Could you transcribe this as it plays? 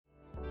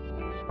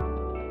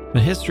The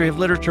History of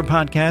Literature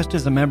podcast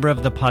is a member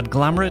of the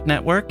Podglomerate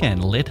Network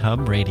and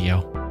LitHub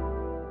Radio.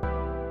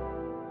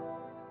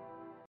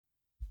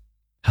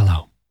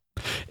 Hello.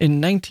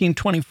 In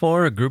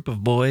 1924, a group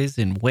of boys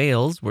in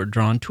Wales were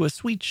drawn to a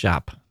sweet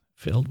shop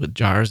filled with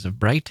jars of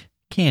bright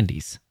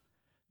candies.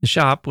 The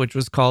shop, which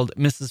was called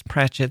Mrs.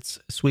 Pratchett's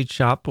Sweet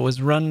Shop,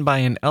 was run by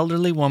an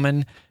elderly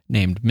woman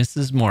named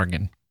Mrs.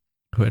 Morgan,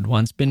 who had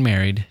once been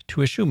married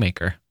to a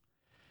shoemaker.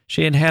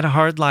 She had had a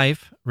hard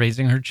life,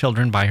 raising her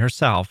children by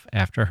herself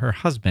after her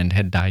husband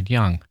had died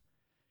young.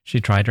 She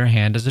tried her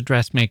hand as a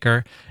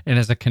dressmaker and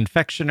as a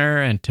confectioner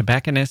and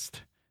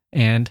tobacconist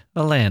and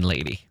a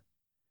landlady.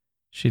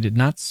 She did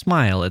not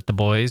smile at the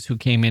boys who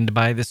came in to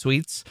buy the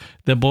sweets,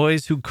 the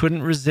boys who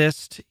couldn't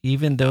resist,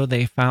 even though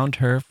they found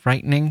her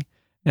frightening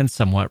and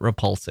somewhat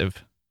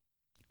repulsive.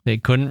 They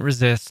couldn't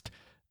resist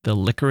the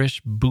licorice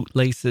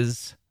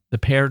bootlaces, the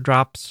pear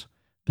drops,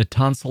 the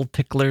tonsil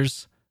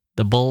ticklers,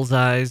 the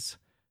bullseyes,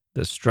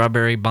 the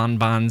strawberry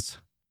bonbons,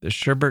 the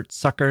sherbet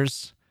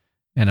suckers,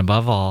 and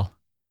above all,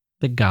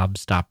 the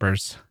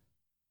gobstoppers.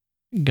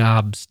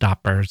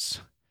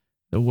 Gobstoppers.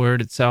 The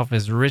word itself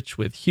is rich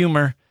with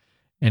humor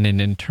and an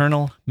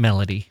internal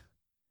melody.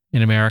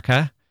 In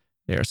America,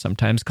 they are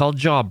sometimes called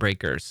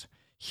jawbreakers,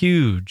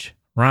 huge,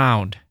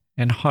 round,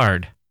 and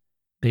hard.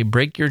 They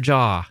break your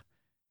jaw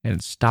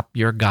and stop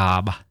your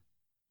gob.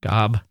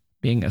 Gob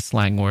being a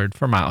slang word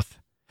for mouth.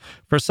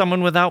 For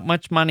someone without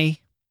much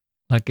money,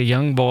 like a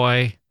young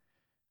boy,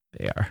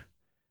 they are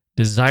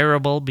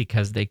desirable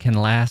because they can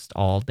last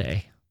all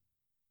day.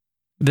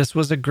 This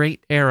was a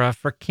great era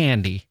for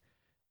candy.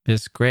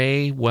 This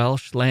gray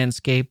Welsh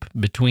landscape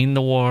between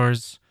the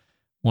wars.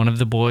 One of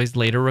the boys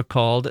later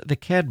recalled the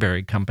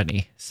Cadbury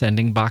Company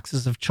sending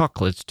boxes of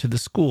chocolates to the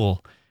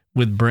school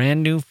with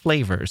brand new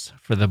flavors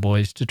for the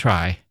boys to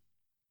try.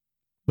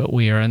 But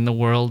we are in the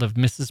world of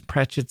Mrs.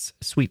 Pratchett's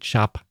Sweet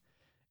Shop,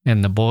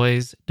 and the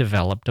boys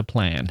developed a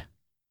plan.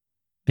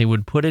 They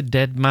would put a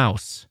dead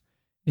mouse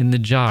in the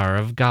jar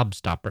of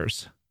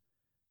gobstoppers.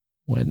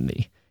 When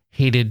the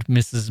hated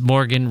Mrs.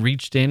 Morgan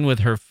reached in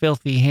with her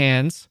filthy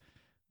hands,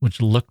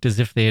 which looked as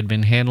if they had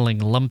been handling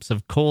lumps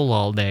of coal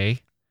all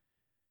day,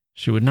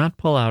 she would not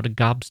pull out a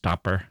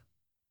gobstopper,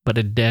 but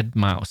a dead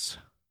mouse.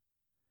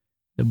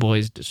 The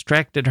boys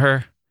distracted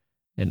her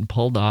and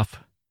pulled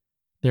off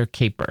their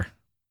caper.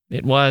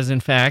 It was, in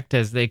fact,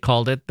 as they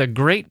called it, the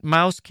Great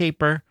Mouse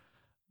Caper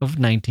of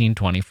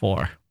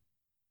 1924.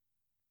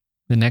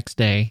 The next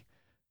day,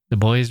 the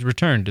boys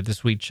returned to the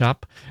sweet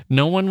shop.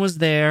 No one was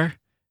there,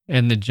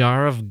 and the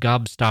jar of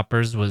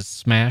gobstoppers was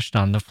smashed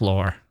on the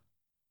floor.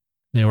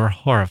 They were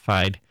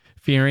horrified,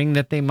 fearing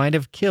that they might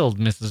have killed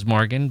Mrs.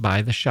 Morgan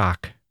by the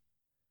shock.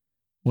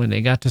 When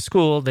they got to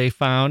school, they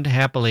found,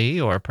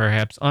 happily or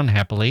perhaps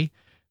unhappily,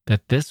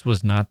 that this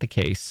was not the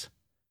case.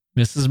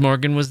 Mrs.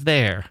 Morgan was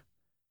there,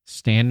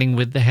 standing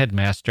with the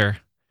headmaster,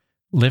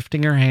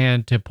 lifting her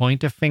hand to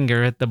point a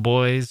finger at the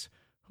boys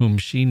whom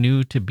she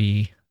knew to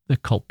be the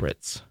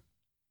culprits.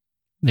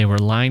 They were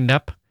lined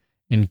up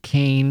and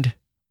caned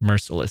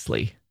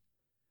mercilessly.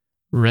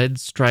 Red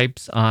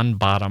stripes on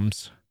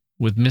bottoms,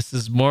 with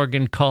Mrs.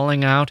 Morgan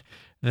calling out,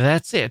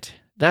 "That's it.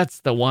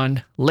 That's the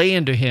one. Lay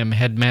into him,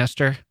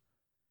 headmaster."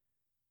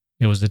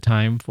 It was a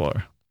time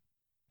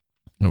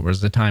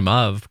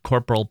of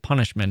corporal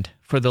punishment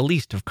for the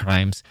least of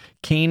crimes.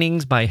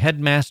 Canings by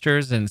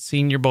headmasters and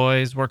senior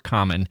boys were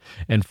common,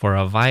 and for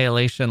a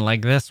violation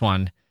like this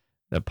one,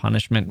 the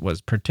punishment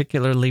was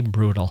particularly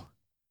brutal.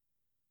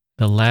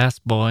 The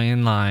last boy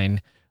in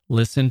line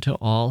listened to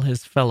all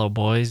his fellow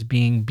boys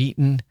being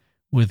beaten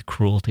with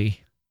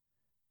cruelty.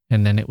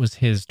 And then it was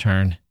his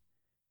turn,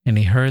 and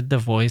he heard the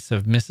voice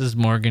of Mrs.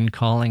 Morgan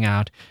calling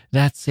out,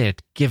 "That's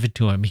it, give it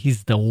to him,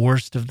 he's the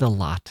worst of the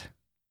lot."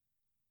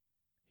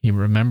 He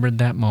remembered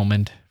that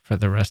moment for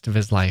the rest of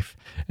his life,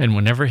 and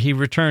whenever he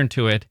returned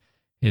to it,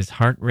 his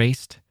heart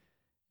raced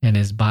and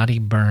his body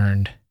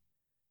burned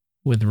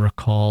with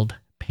recalled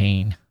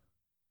pain.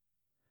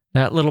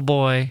 That little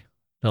boy,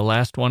 the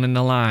last one in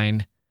the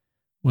line,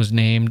 was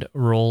named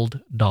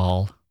Roald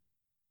Dahl.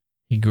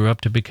 He grew up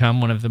to become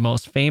one of the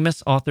most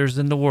famous authors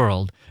in the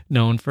world,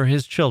 known for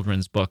his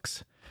children's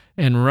books.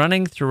 And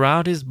running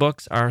throughout his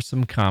books are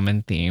some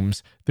common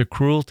themes: the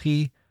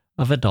cruelty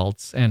of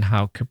adults and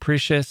how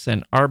capricious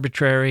and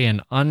arbitrary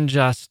and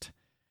unjust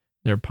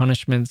their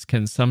punishments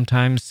can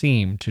sometimes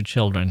seem to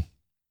children.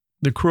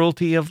 The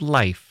cruelty of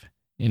life,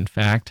 in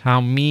fact, how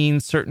mean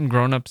certain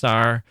grown-ups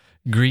are,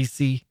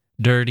 greasy,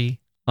 dirty,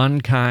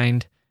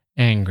 unkind,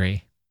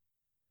 angry.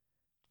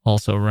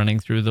 Also running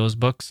through those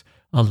books,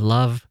 a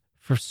love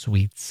for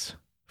sweets,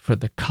 for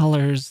the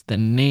colors, the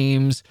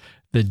names,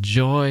 the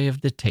joy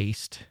of the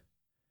taste.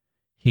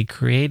 He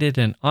created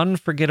an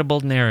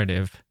unforgettable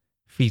narrative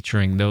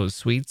featuring those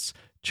sweets,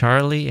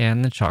 Charlie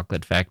and the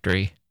Chocolate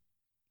Factory,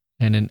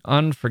 and an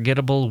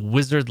unforgettable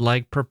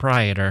wizard-like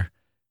proprietor,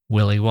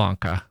 Willy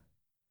Wonka.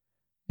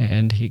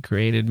 And he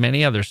created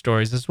many other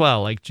stories as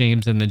well, like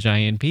James and the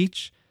Giant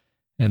Peach,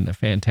 and the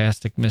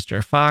Fantastic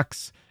Mr.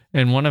 Fox,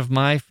 and one of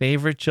my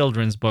favorite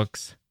children's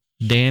books,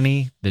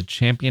 Danny, the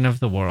Champion of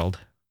the World.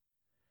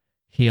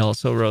 He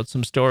also wrote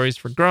some stories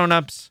for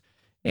grown-ups,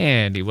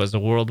 and he was a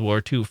World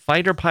War II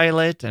fighter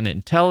pilot, an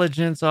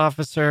intelligence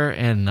officer,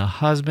 and the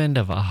husband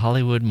of a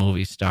Hollywood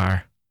movie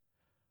star.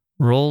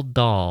 Roald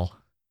Dahl,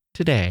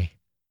 today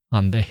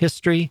on the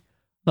History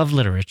of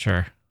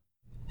Literature.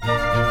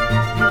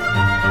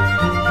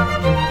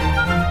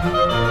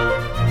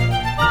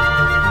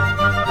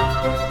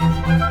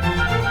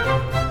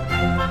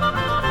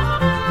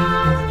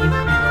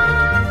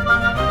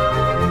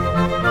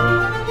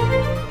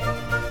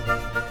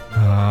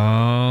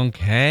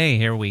 Okay,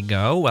 here we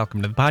go.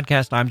 Welcome to the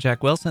podcast. I'm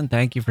Jack Wilson.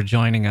 Thank you for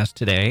joining us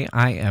today.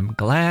 I am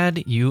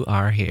glad you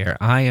are here.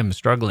 I am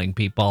struggling,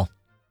 people.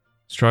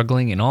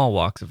 Struggling in all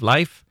walks of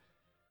life.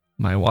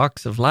 My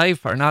walks of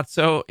life are not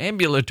so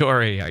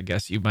ambulatory, I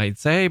guess you might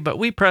say, but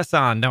we press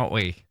on, don't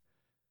we?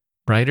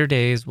 Brighter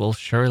days will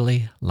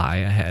surely lie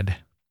ahead.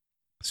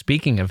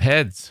 Speaking of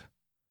heads,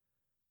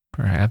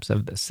 perhaps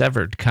of the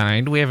severed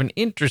kind, we have an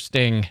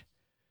interesting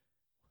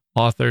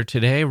author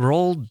today,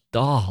 Roald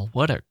Dahl.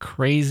 What a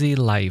crazy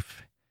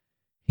life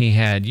he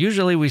had.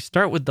 Usually we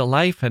start with the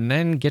life and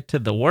then get to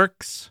the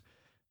works,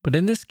 but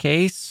in this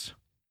case,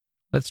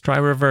 let's try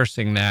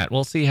reversing that.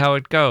 We'll see how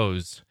it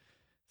goes,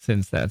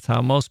 since that's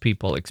how most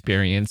people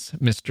experience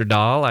Mr.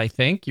 Dahl, I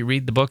think. You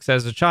read the books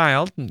as a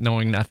child,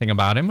 knowing nothing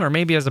about him, or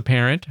maybe as a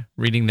parent,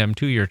 reading them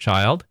to your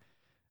child,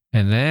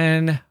 and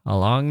then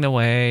along the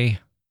way,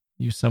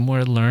 you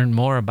somewhere learn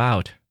more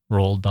about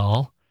Roald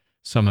Dahl.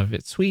 Some of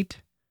it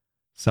sweet,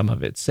 some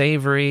of it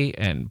savory,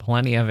 and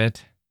plenty of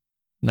it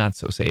not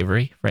so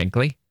savory,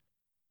 frankly.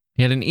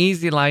 He had an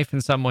easy life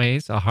in some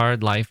ways, a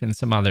hard life in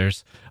some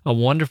others, a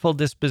wonderful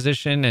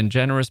disposition and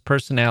generous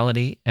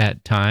personality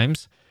at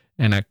times,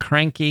 and a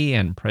cranky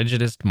and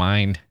prejudiced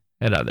mind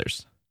at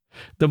others.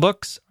 The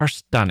books are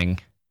stunning,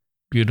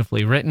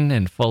 beautifully written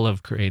and full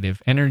of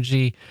creative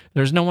energy.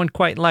 There's no one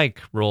quite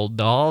like Roald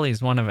Dahl.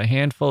 He's one of a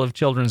handful of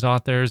children's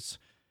authors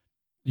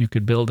you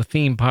could build a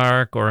theme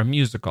park or a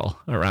musical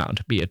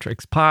around.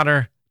 Beatrix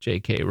Potter,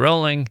 J.K.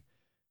 Rowling,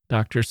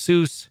 Dr.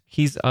 Seuss,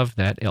 he's of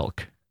that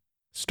ilk.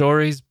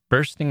 Stories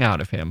bursting out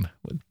of him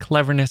with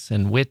cleverness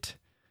and wit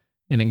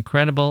and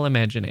incredible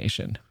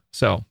imagination.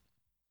 So,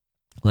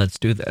 let's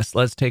do this.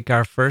 Let's take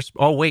our first...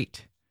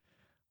 Wait,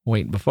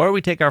 before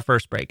we take our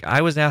first break,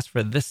 I was asked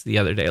for this the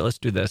other day. Let's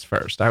do this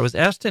first. I was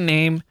asked to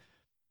name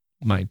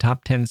my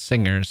top 10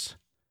 singers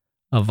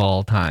of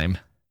all time.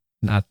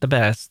 Not the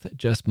best,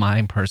 just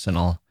my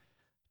personal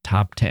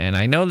top 10.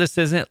 I know this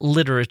isn't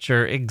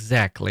literature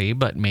exactly,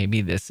 but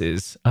maybe this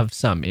is of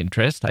some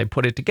interest. I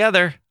put it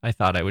together. I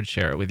thought I would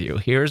share it with you.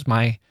 Here's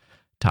my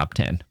top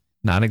 10.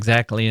 Not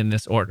exactly in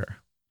this order.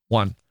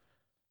 1,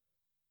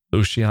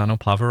 Luciano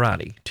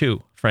Pavarotti.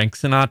 2, Frank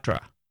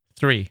Sinatra.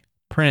 3,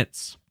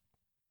 Prince.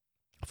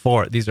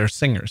 4, these are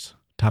singers,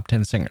 top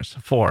 10 singers.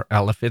 4,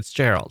 Ella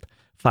Fitzgerald.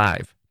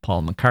 5,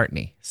 Paul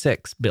McCartney.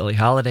 6, Billie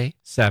Holiday.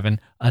 7,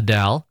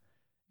 Adele.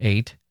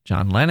 8,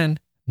 John Lennon.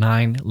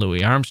 9,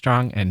 Louis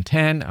Armstrong. And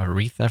 10,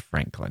 Aretha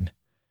Franklin.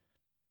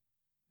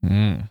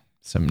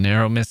 Some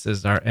narrow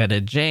misses are Etta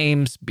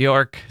James,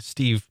 Bjork,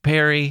 Steve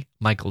Perry,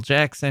 Michael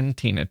Jackson,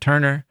 Tina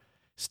Turner,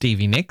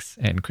 Stevie Nicks,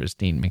 and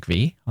Christine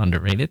McVie,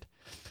 underrated.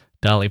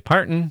 Dolly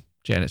Parton,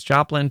 Janis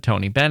Joplin,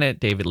 Tony Bennett,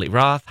 David Lee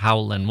Roth,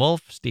 Howlin'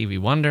 Wolf, Stevie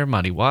Wonder,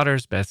 Muddy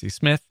Waters, Bessie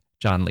Smith,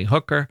 John Lee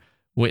Hooker,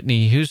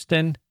 Whitney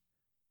Houston,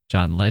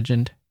 John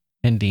Legend,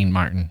 and Dean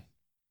Martin.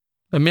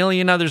 A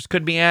million others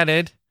could be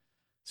added.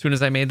 As soon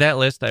as I made that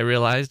list, I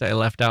realized I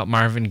left out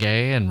Marvin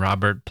Gaye and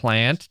Robert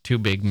Plant, 2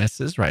 big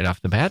misses right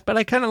off the bat, but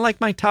I kind of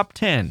like my top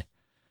 10,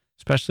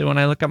 especially when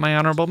I look at my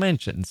honorable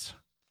mentions.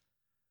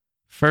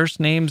 First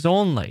names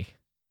only.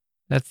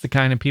 That's the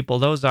kind of people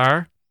those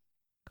are.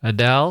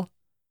 Adele,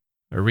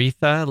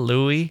 Aretha,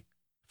 Louis,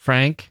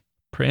 Frank,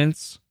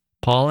 Prince,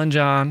 Paul and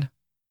John,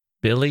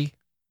 Billy,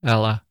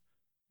 Ella,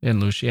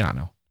 and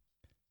Luciano.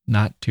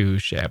 Not too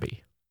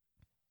shabby.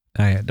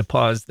 I had to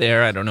pause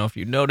there. I don't know if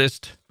you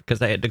noticed,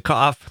 because I had to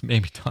cough.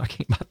 Maybe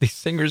talking about these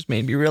singers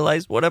made me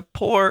realize what a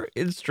poor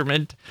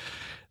instrument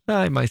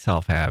I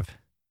myself have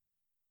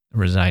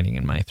residing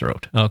in my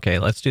throat. Okay,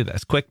 let's do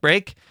this. Quick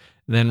break.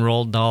 Then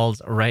Roald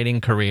Dahl's writing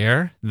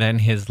career. Then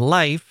his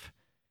life,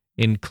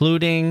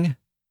 including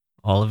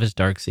all of his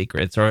dark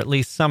secrets, or at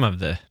least some of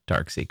the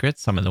dark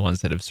secrets, some of the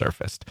ones that have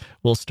surfaced.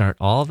 We'll start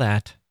all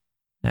that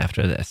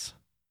after this.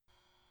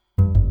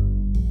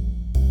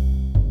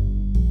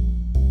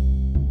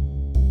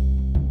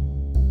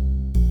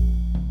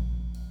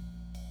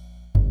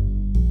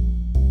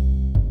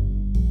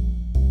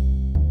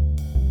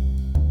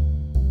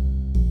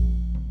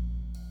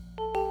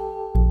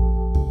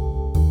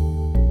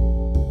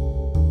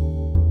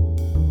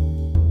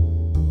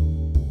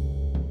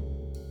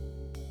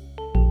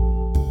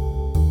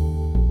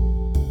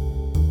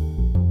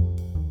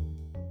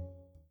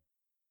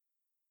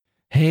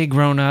 Hey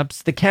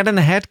grown-ups, the Cat in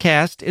the Hat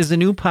Cast is a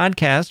new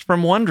podcast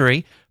from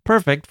Wondery,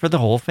 perfect for the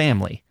whole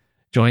family.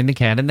 Join the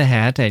Cat in the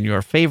Hat and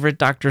your favorite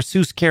Dr.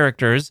 Seuss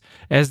characters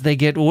as they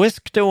get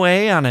whisked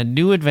away on a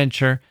new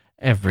adventure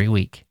every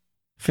week.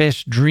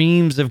 Fish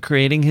dreams of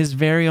creating his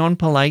very own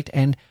polite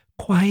and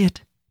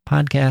quiet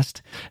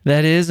podcast.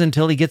 That is,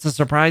 until he gets a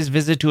surprise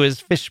visit to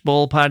his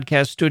Fishbowl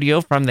podcast studio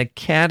from the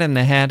Cat in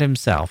the Hat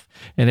himself.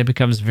 And it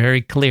becomes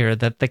very clear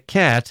that the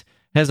cat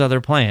has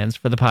other plans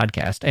for the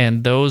podcast,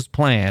 and those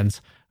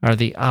plans are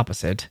the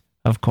opposite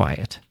of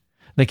quiet.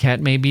 The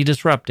cat may be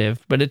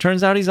disruptive, but it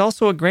turns out he's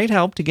also a great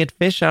help to get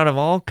fish out of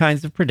all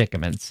kinds of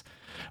predicaments.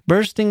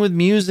 Bursting with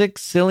music,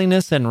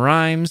 silliness, and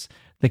rhymes,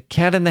 the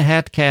Cat in the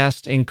Hat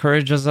cast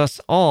encourages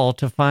us all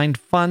to find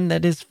fun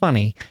that is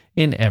funny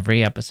in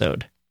every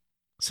episode.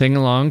 Sing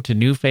along to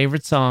new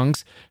favorite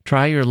songs,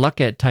 try your luck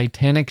at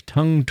Titanic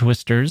tongue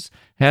twisters,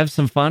 have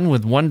some fun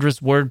with wondrous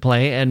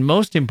wordplay, and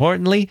most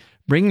importantly,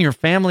 bring your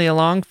family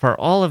along for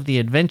all of the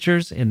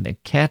adventures in the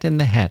Cat in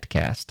the Hat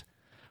cast.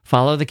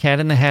 Follow the Cat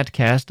in the Hat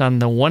cast on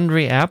the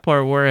Wondery app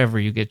or wherever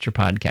you get your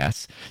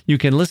podcasts. You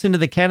can listen to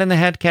the Cat in the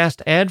Hat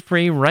cast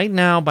ad-free right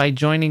now by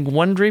joining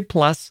Wondery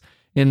Plus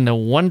in the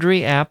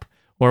Wondery app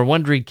or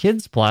Wondery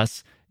Kids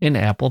Plus in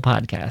Apple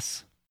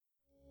Podcasts.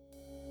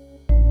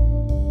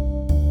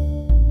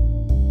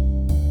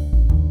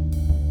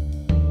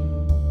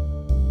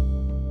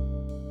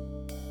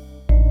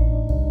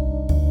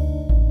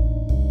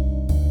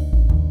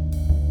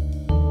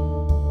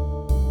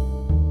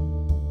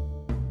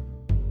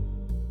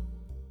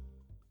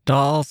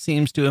 Dahl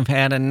seems to have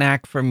had a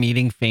knack for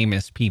meeting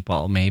famous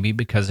people, maybe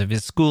because of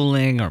his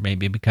schooling or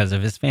maybe because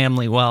of his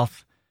family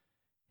wealth,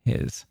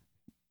 his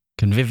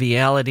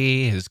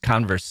conviviality, his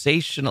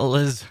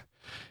conversationalism,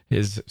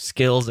 his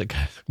skills at,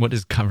 what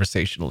is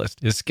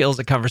conversationalist? His skills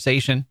at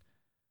conversation?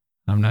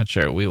 I'm not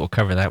sure. We will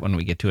cover that when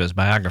we get to his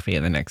biography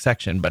in the next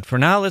section. But for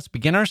now, let's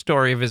begin our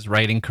story of his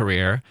writing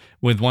career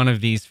with one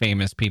of these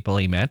famous people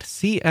he met,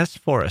 C.S.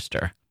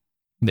 Forester,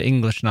 the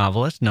English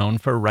novelist known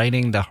for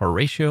writing the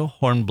Horatio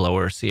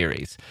Hornblower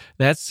series.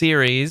 That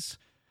series,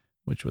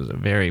 which was a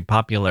very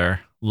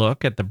popular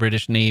look at the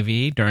British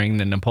Navy during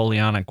the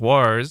Napoleonic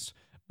Wars,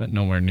 but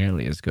nowhere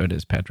nearly as good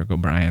as Patrick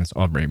O'Brien's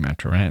Aubrey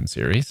Maturin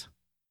series,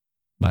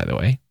 by the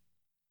way.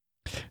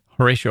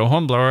 Horatio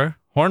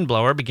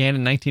Hornblower began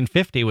in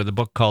 1950 with a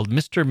book called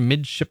Mr.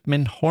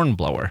 Midshipman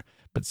Hornblower,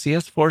 but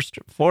C.S.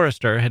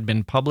 Forester had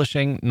been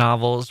publishing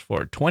novels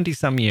for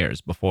 20-some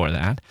years before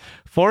that.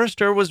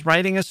 Forester was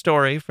writing a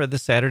story for the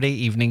Saturday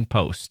Evening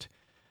Post,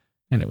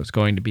 and it was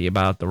going to be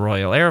about the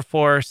Royal Air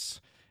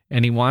Force,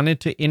 and he wanted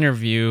to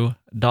interview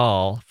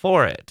Dahl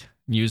for it.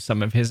 Use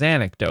some of his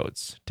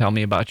anecdotes. Tell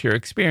me about your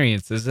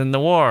experiences in the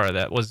war.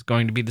 That was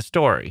going to be the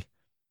story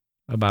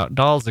about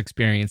Dahl's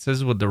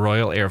experiences with the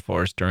Royal Air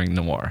Force during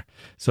the war.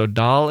 So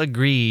Dahl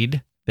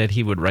agreed that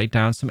he would write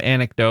down some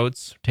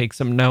anecdotes, take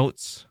some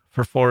notes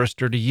for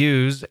Forester to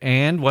use,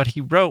 and what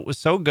he wrote was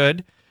so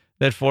good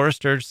that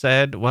Forester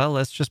said, well,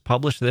 let's just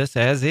publish this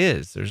as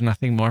is. There's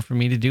nothing more for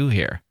me to do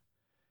here.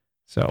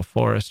 So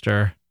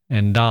Forester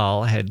and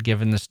Dahl had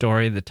given the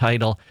story the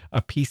title,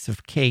 A Piece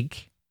of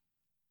Cake,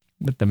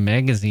 but the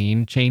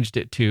magazine changed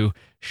it to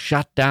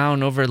Shut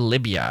Down Over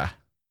Libya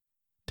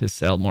to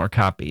sell more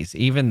copies,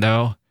 even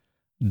though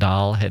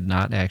Dahl had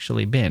not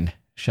actually been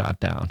shot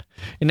down.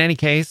 In any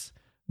case,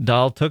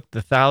 Dahl took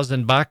the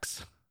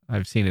 $1,000,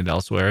 I've seen it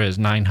elsewhere as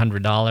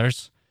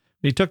 $900.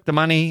 He took the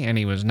money and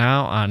he was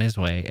now on his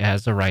way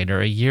as a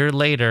writer. A year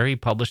later, he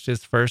published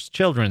his first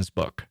children's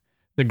book,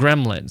 The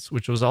Gremlins,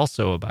 which was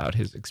also about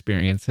his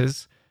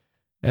experiences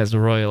as a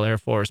Royal Air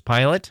Force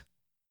pilot,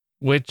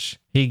 which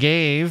he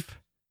gave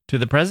to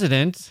the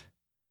president,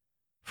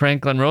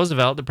 Franklin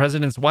Roosevelt. The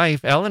president's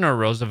wife, Eleanor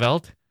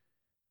Roosevelt,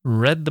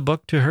 read the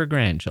book to her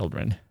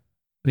grandchildren.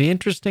 The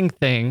interesting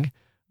thing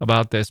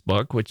about this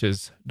book, which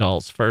is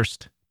Dahl's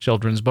first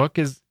children's book,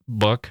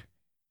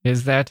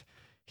 is that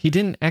he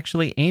didn't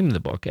actually aim the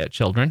book at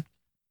children,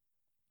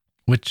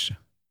 which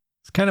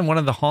is kind of one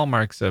of the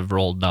hallmarks of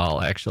Roald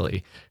Dahl,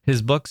 actually.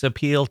 His books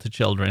appeal to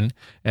children,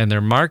 and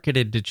they're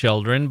marketed to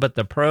children, but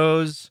the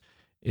prose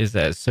is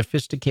as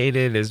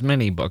sophisticated as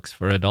many books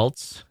for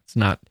adults. It's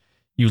not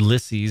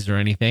Ulysses or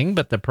anything,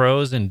 but the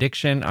prose and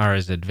diction are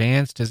as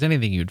advanced as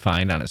anything you'd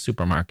find on a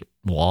supermarket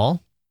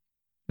wall.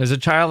 As a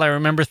child, I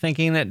remember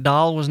thinking that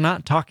Dahl was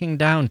not talking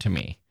down to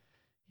me.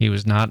 He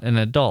was not an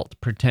adult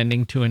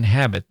pretending to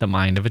inhabit the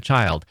mind of a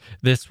child.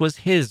 This was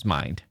his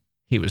mind.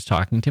 He was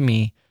talking to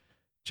me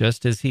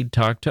just as he'd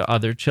talk to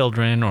other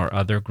children or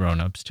other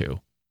grown-ups too.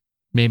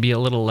 Maybe a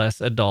little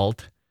less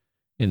adult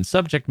in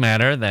subject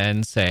matter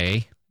than,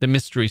 say, the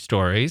mystery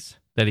stories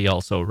that he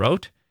also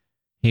wrote.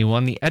 He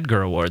won the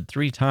Edgar Award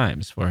 3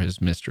 times for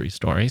his mystery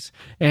stories,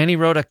 and he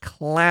wrote a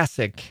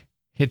classic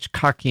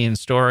Hitchcockian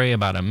story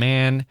about a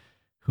man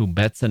who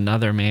bets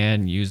another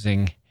man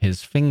using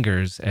his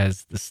fingers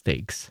as the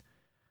stakes.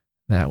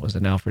 That was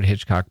an Alfred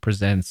Hitchcock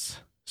Presents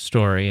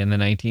story in the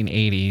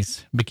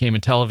 1980s. Became a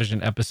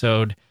television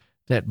episode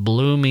that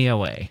blew me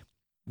away.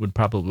 Would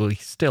probably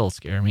still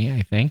scare me,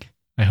 I think.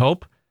 I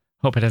hope.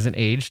 Hope it hasn't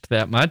aged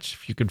that much.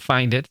 If you could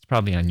find it, it's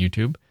probably on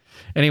YouTube.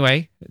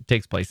 Anyway, it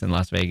takes place in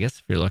Las Vegas,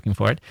 if you're looking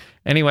for it.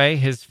 Anyway,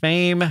 his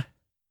fame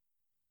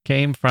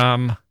came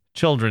from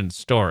children's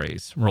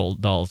stories,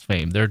 Roald Dahl's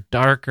fame. They're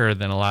darker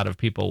than a lot of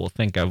people will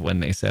think of when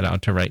they set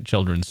out to write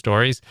children's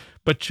stories,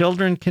 but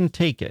children can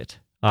take it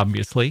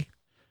obviously.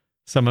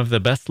 Some of the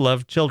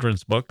best-loved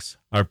children's books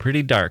are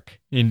pretty dark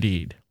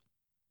indeed.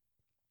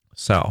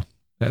 So,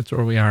 that's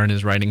where we are in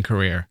his writing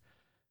career.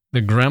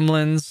 The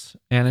Gremlins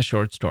and a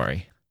short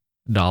story.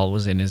 Dahl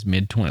was in his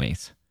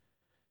mid-20s.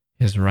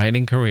 His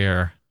writing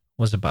career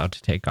was about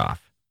to take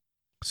off.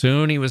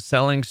 Soon he was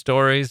selling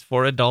stories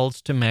for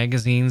adults to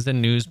magazines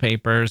and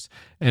newspapers,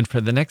 and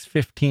for the next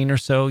 15 or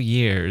so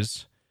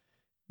years,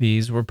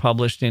 these were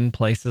published in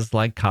places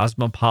like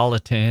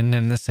Cosmopolitan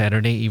and the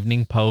Saturday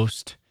Evening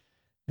Post,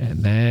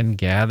 and then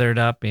gathered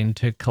up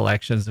into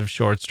collections of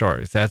short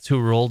stories. That's who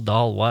Roald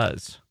Dahl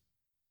was.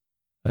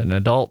 An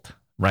adult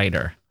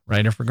writer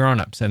for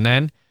grown-ups. And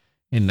then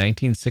in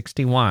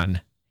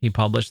 1961, he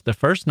published the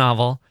first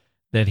novel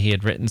that he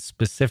had written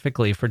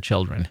specifically for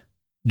children,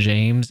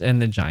 James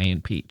and the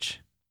Giant Peach.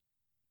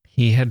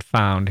 He had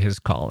found his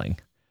calling.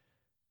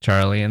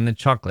 Charlie and the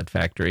Chocolate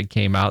Factory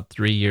came out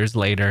 3 years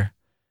later.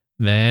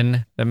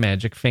 Then The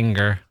Magic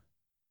Finger.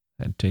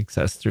 That takes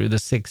us through the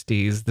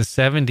 60s. The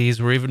 70s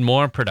were even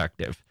more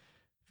productive.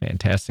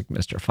 Fantastic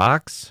Mr.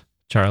 Fox,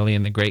 Charlie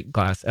and the Great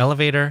Glass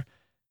Elevator,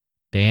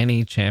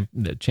 Danny,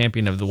 the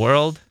Champion of the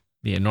World,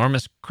 The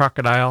Enormous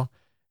Crocodile,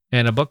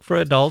 and a book for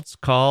adults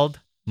called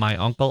My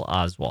Uncle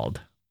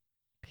Oswald.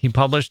 He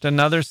published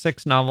another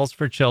 6 novels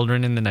for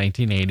children in the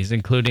 1980s,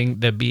 including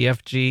The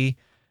BFG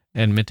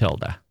and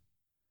Matilda.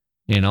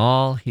 In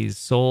all, he's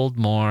sold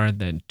more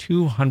than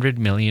 200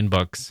 million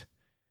books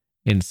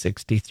in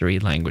 63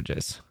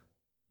 languages.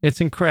 It's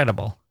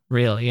incredible,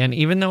 really. And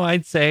even though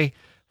I'd say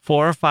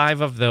 4 or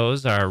 5 of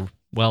those are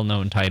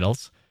well-known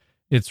titles,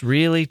 it's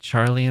really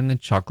Charlie and the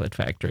Chocolate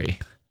Factory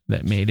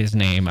that made his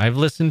name. I've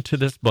listened to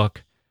this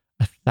book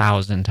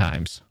 1,000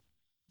 times.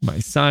 My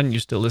son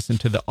used to listen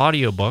to the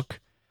audiobook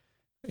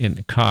in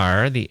the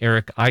car, the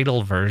Eric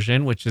Idle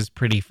version, which is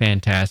pretty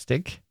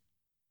fantastic.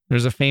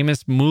 There's a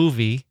famous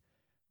movie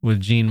with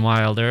Gene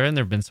Wilder, and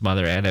there have been some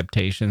other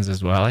adaptations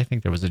as well. I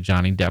think there was a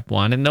Johnny Depp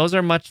one, and those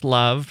are much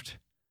loved.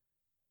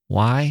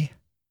 Why?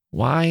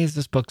 Why is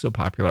this book so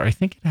popular? I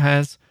think it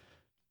has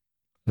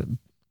a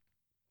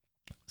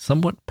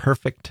somewhat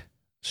perfect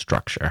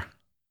structure.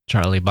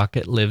 Charlie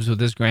Bucket lives with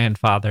his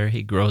grandfather.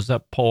 He grows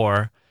up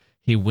poor.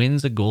 He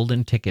wins a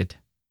golden ticket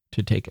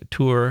to take a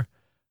tour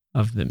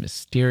of the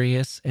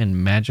mysterious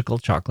and magical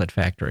chocolate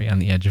factory on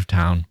the edge of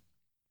town.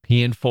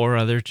 He and 4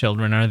 other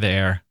children are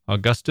there.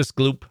 Augustus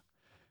Gloop,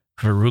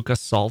 Veruca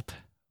Salt,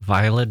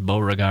 Violet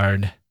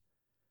Beauregard.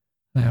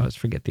 I always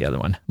forget the other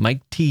one.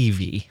 Mike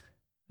Teavee.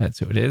 That's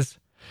who it is.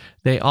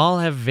 They all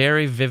have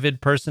very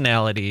vivid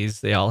personalities.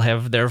 They all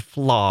have their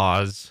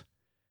flaws.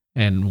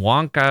 And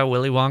Wonka,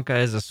 Willy Wonka,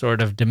 is a sort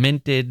of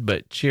demented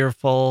but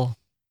cheerful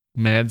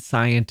mad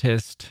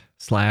scientist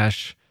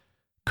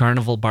 /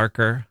 carnival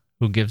barker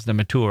who gives them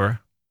a tour.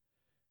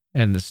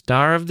 And the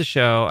star of the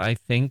show, I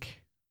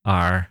think,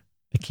 are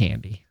the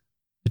candy,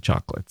 the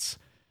chocolates,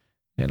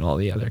 and all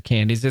the other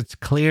candies. It's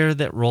clear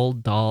that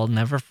Roald Dahl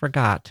never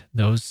forgot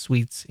those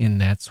sweets in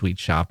that sweet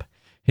shop.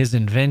 His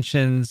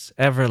inventions,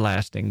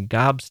 everlasting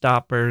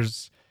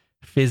gobstoppers,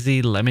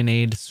 fizzy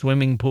lemonade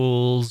swimming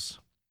pools,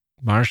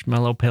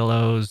 marshmallow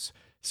pillows,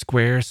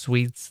 square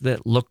sweets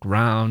that look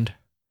round,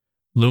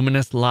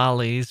 luminous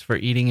lollies for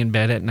eating in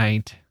bed at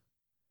night,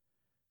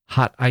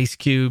 hot ice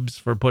cubes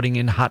for putting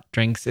in hot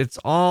drinks. It's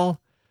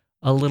all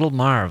a little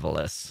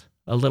marvelous,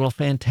 a little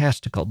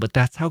fantastical, but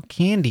that's how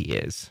candy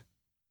is.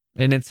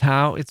 And it's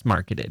how it's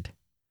marketed.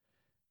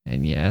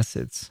 And yes,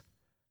 it's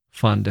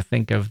fun to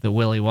think of the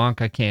Willy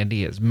Wonka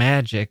candy as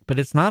magic, but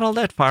it's not all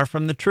that far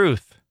from the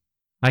truth.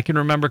 I can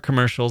remember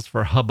commercials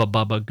for Hubba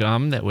Bubba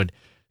gum that would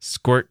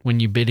squirt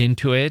when you bit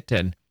into it,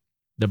 and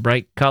the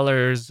bright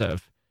colors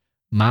of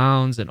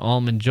Mounds and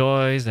Almond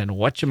Joys and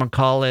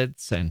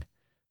whatchamacallits and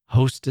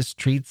Hostess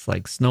treats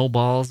like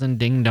snowballs and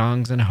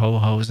ding-dongs and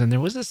ho-hos. And there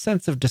was a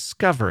sense of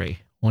discovery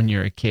when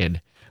you're a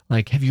kid.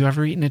 Like, have you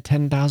ever eaten a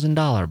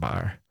 $10,000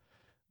 bar?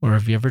 Or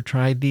have you ever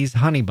tried these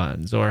honey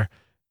buns or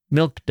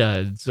Milk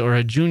Duds or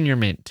a Junior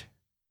Mint?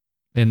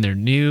 And they're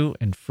new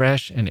and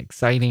fresh and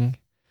exciting.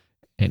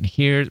 And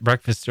here's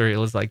breakfast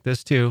cereal is like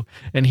this too.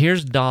 And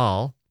here's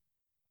Dahl,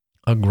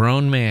 a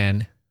grown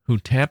man who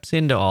taps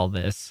into all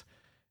this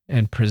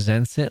and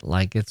presents it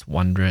like it's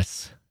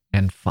wondrous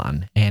and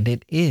fun. And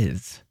it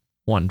is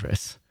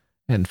wondrous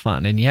and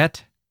fun. And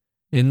yet,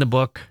 in the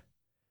book,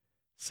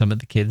 some of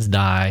the kids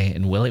die,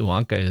 and Willy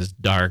Wonka is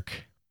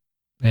dark.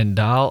 And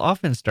Dahl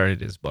often started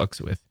his books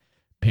with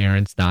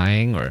parents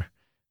dying or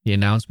the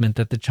announcement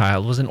that the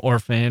child was an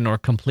orphan or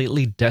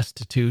completely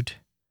destitute.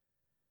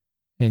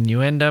 And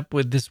you end up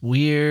with this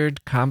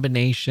weird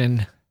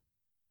combination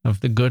of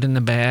the good and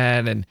the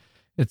bad, and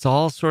it's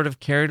all sort of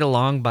carried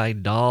along by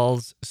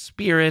Dahl's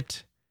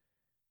spirit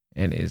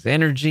and his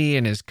energy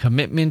and his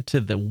commitment to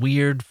the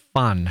weird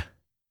fun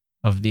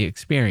of the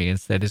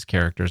experience that his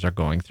characters are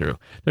going through.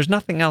 There's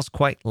nothing else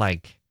quite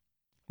like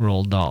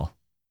Roald Dahl.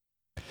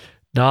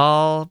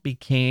 Dahl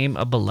became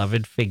a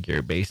beloved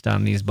figure based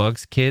on these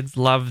books. Kids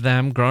loved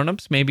them.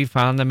 Grown-ups maybe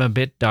found them a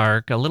bit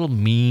dark, a little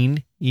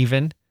mean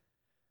even.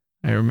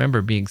 I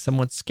remember being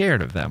somewhat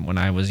scared of them when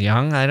I was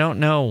young. I don't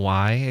know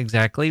why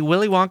exactly.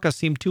 Willy Wonka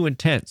seemed too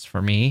intense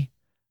for me.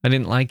 I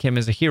didn't like him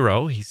as a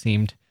hero. He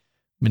seemed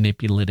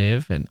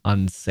manipulative and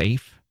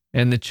unsafe.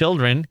 And the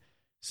children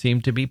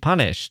seemed to be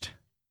punished.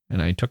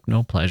 And I took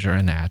no pleasure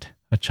in that.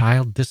 A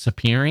child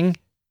disappearing,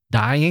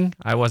 dying,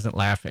 I wasn't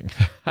laughing.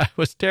 I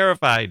was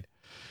terrified.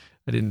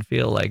 I didn't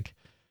feel like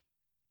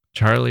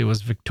Charlie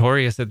was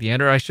victorious at the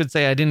end, or I should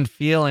say I didn't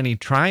feel any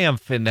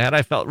triumph in that.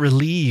 I felt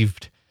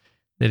relieved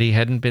that he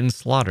hadn't been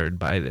slaughtered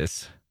by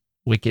this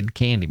wicked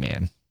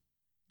Candyman.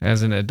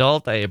 As an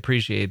adult, I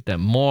appreciate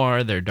them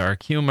more, their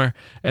dark humor,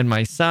 and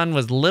my son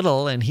was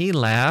little and he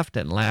laughed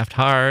and laughed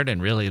hard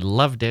and really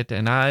loved it,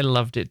 and I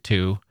loved it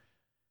too.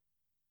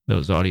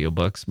 Those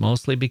audiobooks,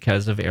 mostly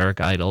because of Eric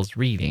Idle's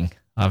reading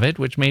of it,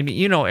 which made me,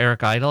 you know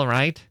Eric Idle,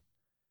 right?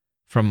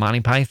 From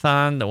Monty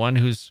Python, the one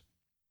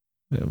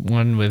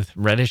with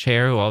reddish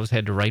hair who always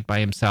had to write by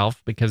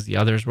himself because the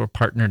others were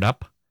partnered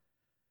up.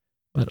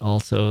 But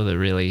also the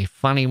really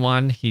funny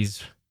one.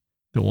 He's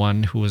the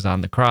one who was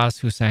on the cross,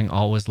 who sang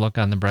Always Look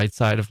on the Bright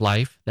Side of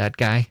Life, that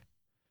guy.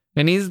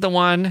 And he's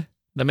the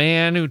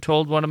man who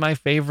told one of my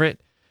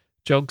favorite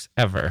jokes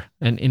ever,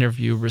 an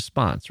interview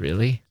response,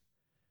 really,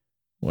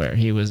 where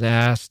he was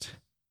asked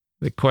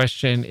the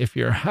question, if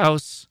your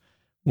house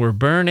were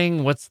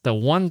burning, what's the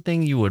one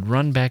thing you would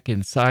run back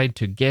inside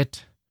to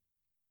get?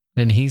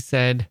 And he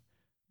said,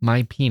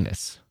 my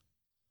penis,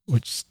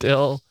 which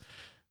still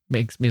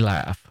makes me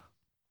laugh.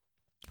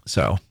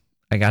 So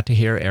I got to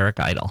hear Eric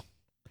Idle.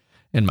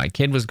 And my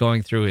kid was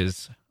going through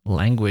his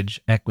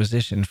language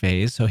acquisition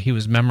phase, so he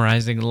was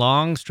memorizing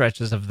long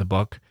stretches of the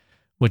book,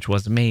 which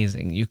was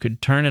amazing. You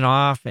could turn it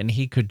off, and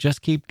he could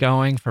just keep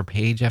going for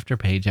page after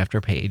page after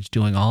page,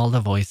 doing all the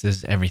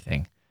voices,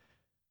 everything.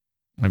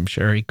 I'm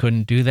sure he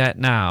couldn't do that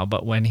now,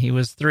 but when he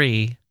was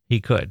 3,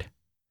 he could.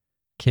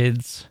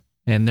 Kids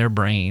and their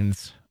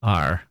brains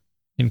are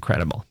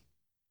incredible.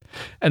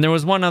 And there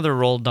was one other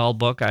Roald Dahl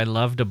book I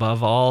loved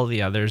above all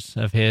the others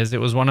of his. It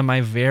was one of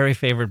my very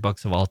favorite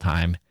books of all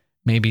time,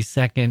 maybe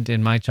second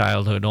in my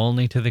childhood,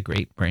 only to the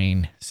Great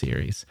Brain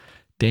series,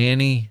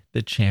 Danny,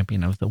 the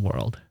Champion of the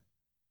World.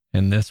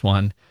 In this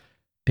one,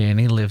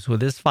 Danny lives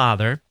with his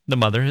father. The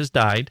mother has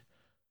died.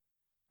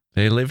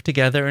 They live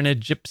together in a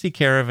gypsy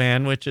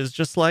caravan, which is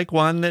just like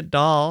one that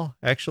Dahl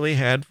actually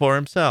had for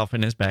himself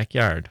in his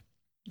backyard,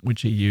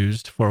 which he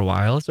used for a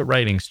while as a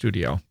writing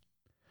studio.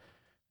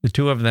 The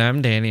two of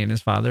them, Danny and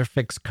his father,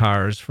 fix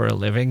cars for a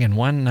living, and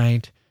one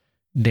night,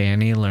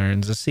 Danny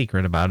learns a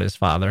secret about his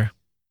father.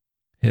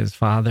 His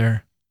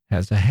father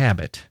has a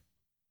habit,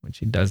 which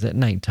he does at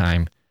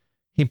nighttime.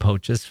 He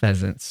poaches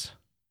pheasants.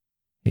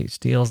 He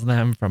steals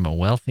them from a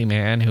wealthy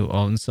man who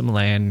owns some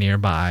land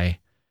nearby.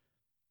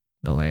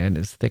 The land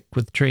is thick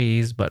with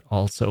trees, but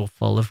also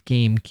full of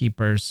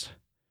gamekeepers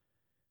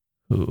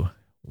who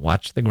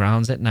watch the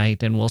grounds at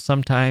night and will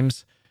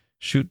sometimes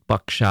shoot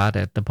buckshot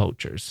at the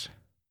poachers.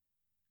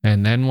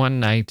 And then one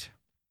night,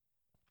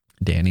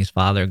 Danny's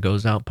father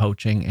goes out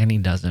poaching and he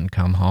doesn't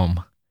come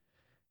home.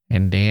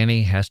 And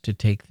Danny has to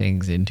take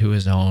things into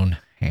his own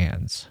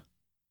hands.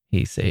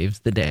 He saves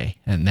the day.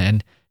 And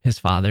then his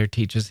father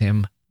teaches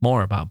him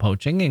more about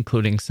poaching,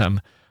 including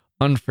some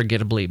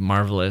unforgettably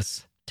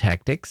marvelous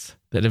tactics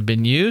that have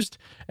been used.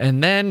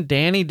 And then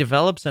Danny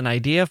develops an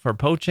idea for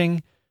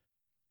poaching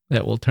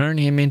that will turn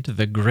him into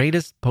the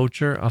greatest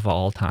poacher of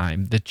all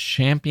time, the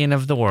champion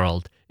of the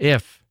world,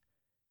 if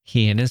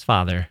he and his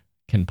father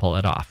can pull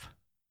it off.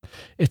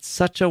 It's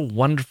such a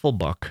wonderful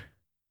book,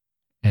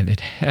 and it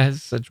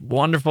has such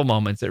wonderful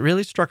moments. It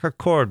really struck a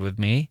chord with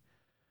me.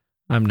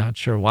 I'm not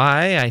sure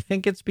why. I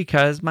think it's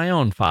because my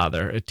own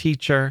father, a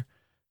teacher,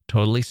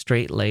 totally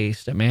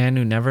straight-laced, a man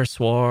who never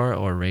swore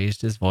or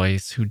raised his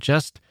voice, who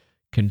just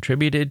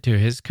contributed to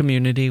his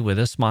community with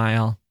a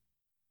smile,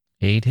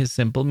 ate his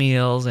simple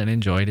meals, and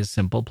enjoyed his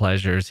simple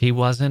pleasures. He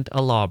wasn't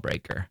a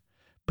lawbreaker,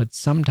 but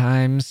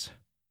sometimes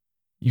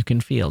you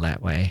can feel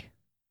that way.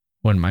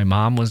 When my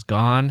mom was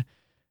gone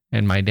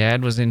and my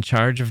dad was in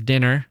charge of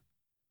dinner,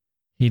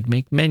 he'd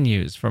make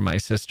menus for my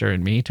sister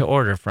and me to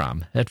order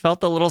from that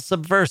felt a little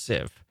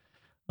subversive,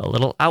 a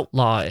little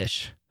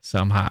outlawish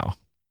somehow.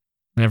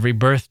 Every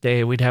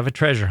birthday, we'd have a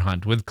treasure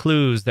hunt with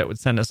clues that would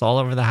send us all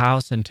over the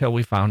house until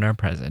we found our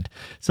present.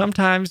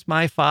 Sometimes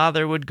my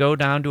father would go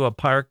down to a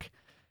park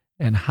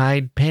and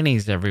hide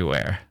pennies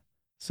everywhere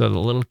so the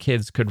little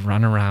kids could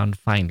run around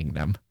finding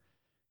them,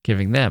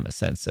 giving them a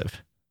sense of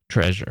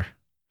treasure.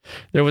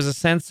 There was a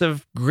sense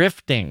of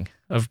grifting,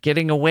 of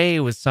getting away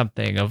with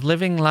something, of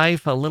living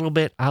life a little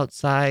bit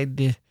outside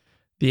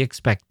the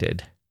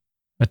expected.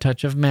 A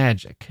touch of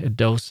magic, a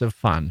dose of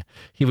fun.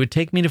 He would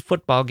take me to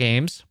football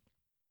games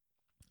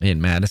in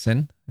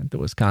Madison at the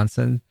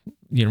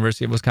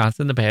University of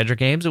Wisconsin, the Badger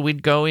games, and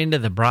we'd go into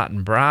the Brat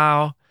and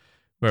Brow,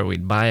 where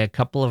we'd buy a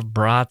couple of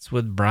brats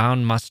with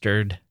brown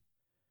mustard.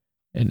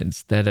 And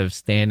instead of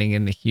standing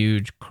in the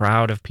huge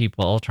crowd of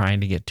people trying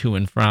to get to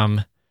and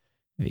from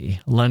the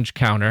lunch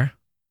counter,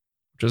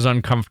 which was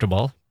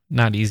uncomfortable,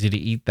 not easy to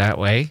eat that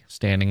way,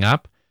 standing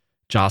up,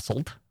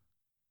 jostled,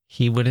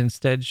 he would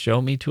instead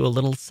show me to a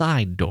little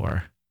side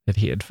door that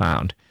he had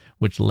found,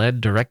 which led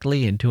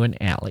directly into an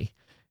alley,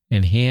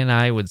 and he and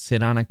I would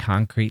sit on a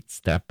concrete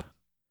step,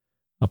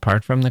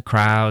 apart from the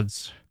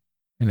crowds,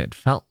 and it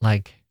felt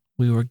like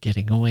we were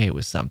getting away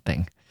with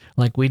something,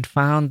 like we'd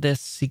found this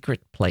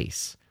secret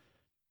place,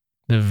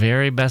 the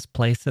very best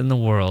place in the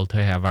world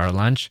to have our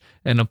lunch,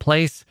 and a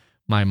place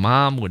my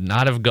mom would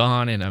not have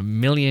gone in a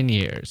million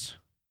years.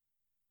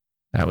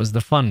 That was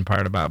the fun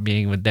part about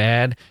being with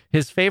Dad.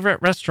 His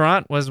favorite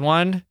restaurant was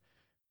one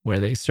where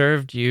they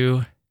served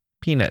you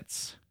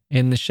peanuts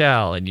in the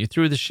shell, and you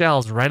threw the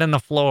shells right on the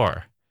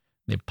floor.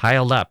 They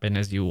piled up, and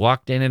as you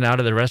walked in and out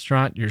of the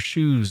restaurant, your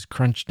shoes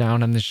crunched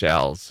down on the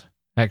shells.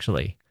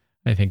 Actually,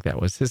 I think that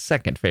was his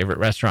second favorite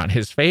restaurant.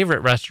 His favorite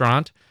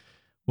restaurant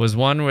was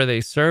one where they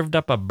served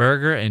up a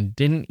burger and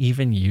didn't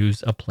even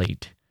use a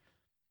plate.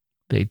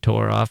 They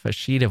tore off a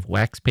sheet of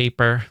wax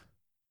paper,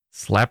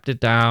 slapped it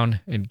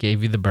down, and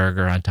gave you the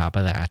burger on top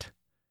of that.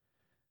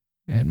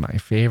 And my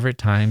favorite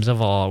times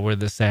of all were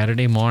the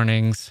Saturday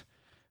mornings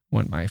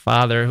when my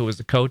father, who was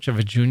the coach of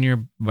a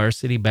junior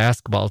varsity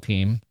basketball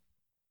team,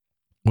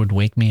 would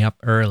wake me up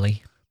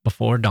early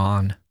before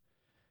dawn,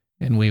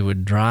 and we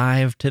would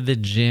drive to the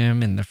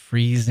gym in the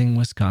freezing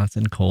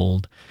Wisconsin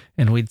cold,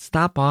 and we'd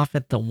stop off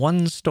at the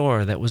one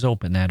store that was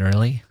open that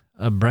early,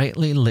 a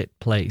brightly lit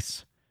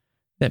place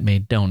that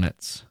made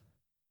donuts.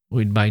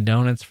 We'd buy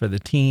donuts for the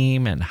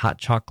team and hot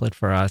chocolate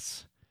for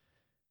us.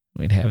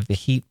 We'd have the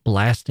heat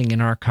blasting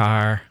in our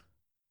car,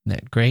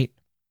 that great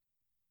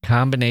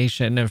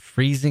combination of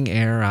freezing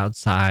air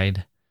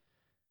outside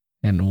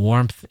and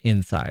warmth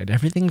inside.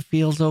 Everything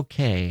feels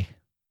okay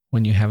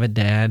when you have a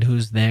dad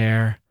who's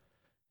there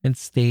and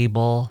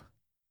stable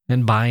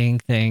and buying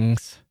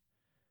things.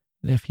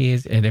 And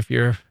if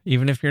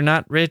you're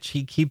not rich,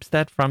 he keeps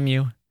that from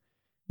you,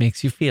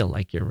 makes you feel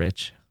like you're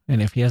rich.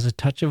 And if he has a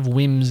touch of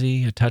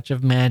whimsy, a touch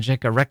of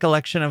magic, a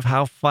recollection of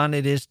how fun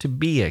it is to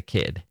be a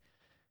kid,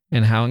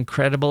 and how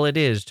incredible it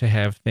is to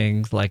have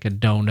things like a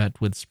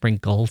donut with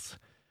sprinkles,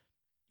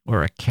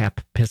 or a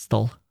cap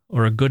pistol,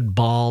 or a good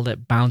ball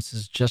that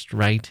bounces just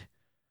right,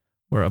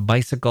 or a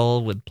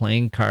bicycle with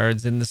playing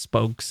cards in the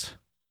spokes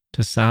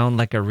to sound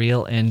like a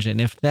real engine.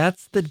 If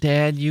that's the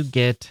dad you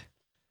get,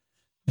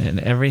 then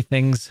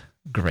everything's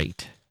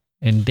great.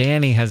 And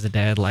Danny has a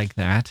dad like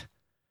that.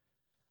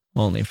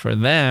 Only for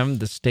them,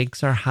 the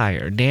stakes are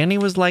higher. Danny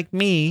was like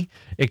me,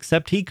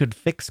 except he could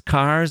fix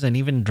cars and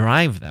even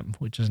drive them,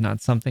 which is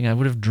not something I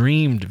would have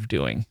dreamed of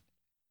doing.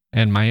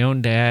 And my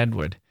own dad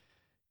would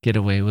get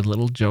away with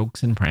little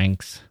jokes and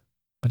pranks,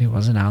 but he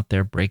wasn't out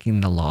there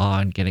breaking the law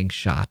and getting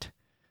shot,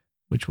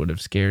 which would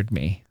have scared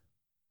me.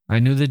 I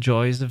knew the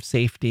joys of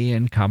safety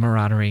and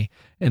camaraderie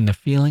and the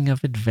feeling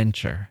of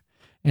adventure,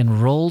 and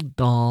Roald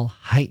Dahl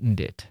heightened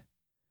it.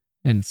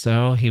 And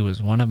so he was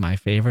one of my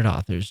favorite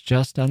authors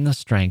just on the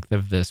strength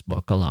of this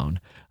book alone.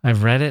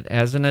 I've read it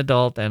as an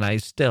adult and I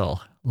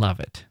still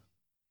love it.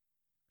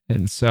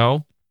 And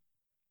so,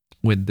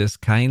 with this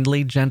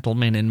kindly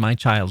gentleman in my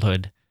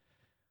childhood,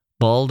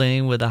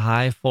 balding with a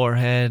high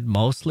forehead,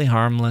 mostly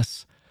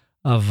harmless,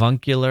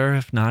 avuncular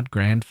if not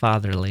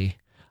grandfatherly,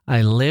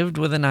 I lived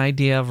with an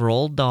idea of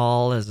Roald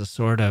Dahl as a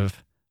sort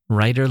of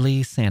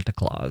writerly Santa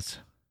Claus.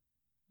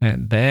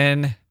 And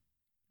then,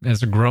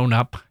 as a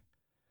grown-up,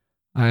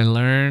 I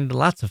learned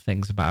lots of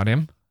things about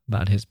him,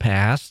 about his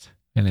past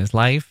and his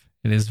life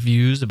and his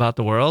views about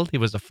the world. He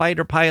was a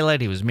fighter pilot.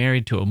 He was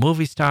married to a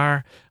movie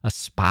star, a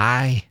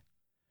spy,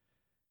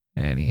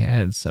 and he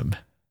had some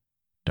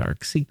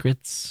dark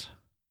secrets,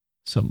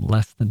 some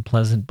less than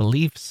pleasant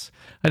beliefs.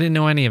 I didn't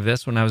know any of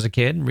this when I was a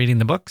kid reading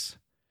the books,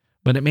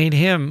 but it made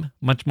him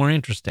much more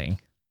interesting.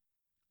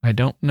 I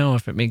don't know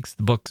if it makes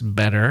the books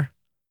better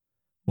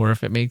or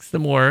if it makes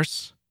them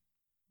worse,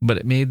 but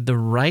it made the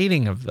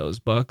writing of those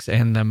books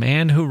and the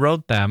man who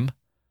wrote them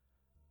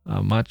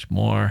a much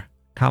more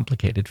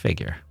complicated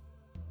figure.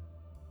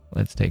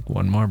 Let's take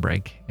one more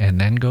break and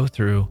then go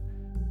through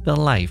the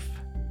life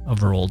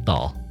of Roald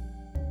Dahl.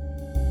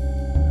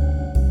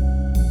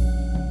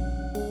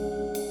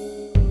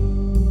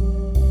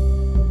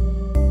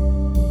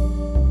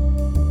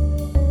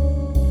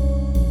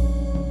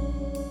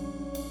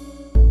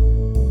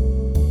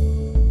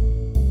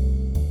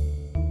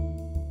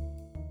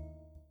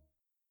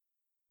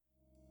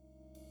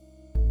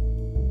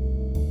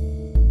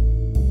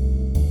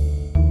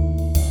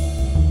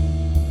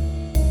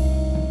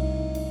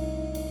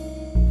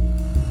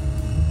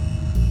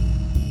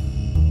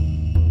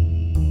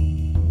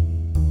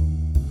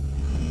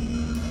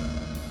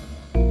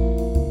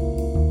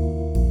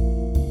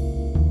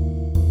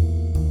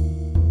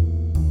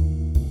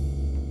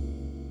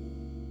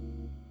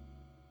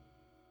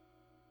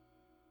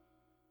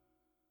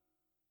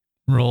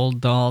 Roald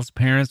Dahl's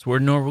parents were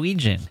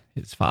Norwegian.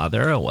 His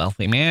father, a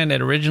wealthy man,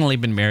 had originally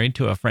been married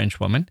to a French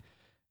woman,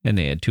 and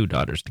they had 2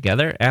 daughters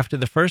together. After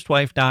the first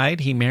wife died,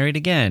 he married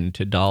again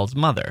to Dahl's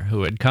mother,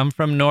 who had come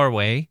from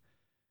Norway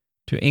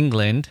to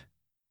England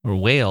or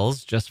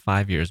Wales just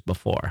 5 years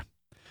before.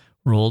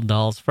 Roald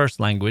Dahl's first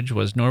language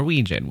was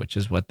Norwegian, which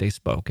is what they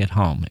spoke at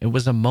home. It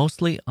was a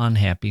mostly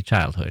unhappy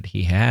childhood.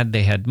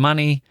 They had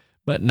money,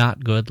 but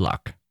not good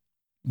luck.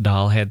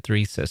 Dahl had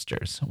 3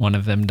 sisters. One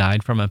of them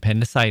died from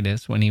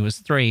appendicitis when he was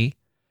 3.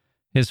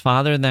 His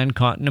father then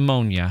caught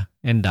pneumonia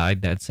and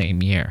died that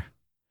same year.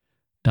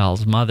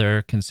 Dahl's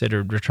mother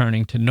considered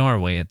returning to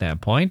Norway at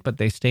that point, but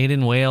they stayed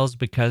in Wales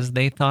because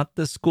they thought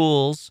the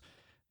schools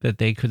that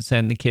they could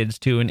send the kids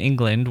to in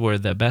England were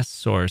the best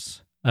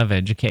source of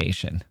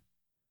education.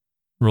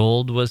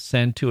 Roald was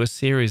sent to a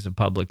series of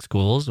public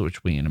schools,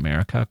 which we in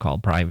America call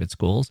private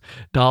schools.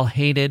 Dahl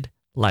hated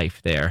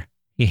life there.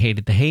 He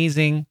hated the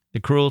hazing,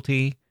 the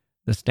cruelty,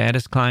 the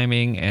status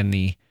climbing, and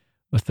the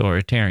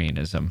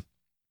authoritarianism.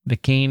 The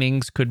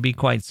canings could be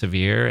quite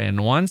severe,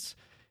 and once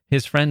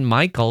his friend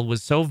Michael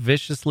was so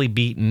viciously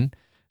beaten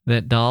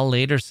that Dahl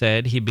later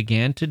said he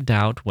began to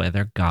doubt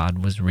whether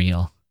God was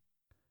real.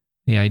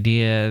 The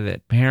idea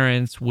that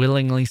parents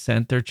willingly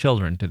sent their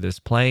children to this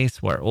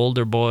place where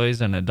older boys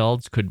and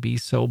adults could be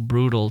so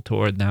brutal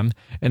toward them,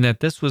 and that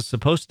this was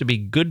supposed to be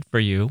good for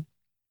you,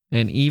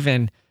 and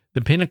even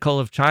the pinnacle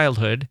of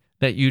childhood,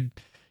 that you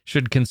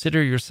should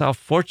consider yourself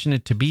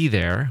fortunate to be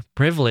there,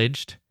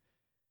 privileged.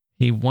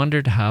 He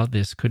wondered how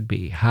this could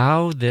be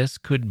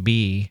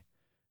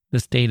the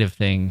state of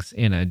things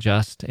in a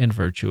just and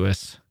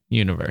virtuous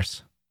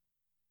universe.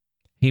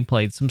 He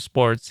played some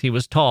sports. He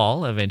was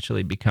tall,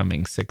 eventually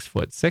becoming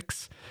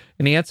 6'6",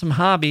 and he had some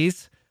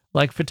hobbies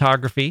like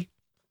photography.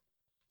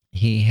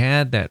 He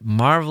had that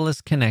marvelous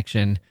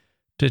connection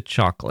to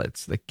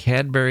chocolates. The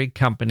Cadbury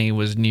Company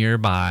was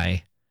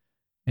nearby,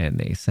 and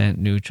they sent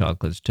new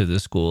chocolates to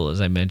the school,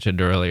 as I mentioned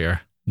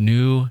earlier.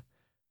 New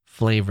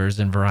flavors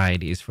and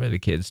varieties for the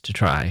kids to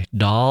try.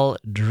 Dahl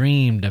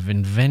dreamed of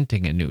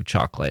inventing a new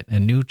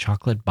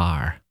chocolate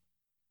bar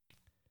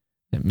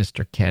that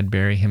Mr.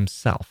 Cadbury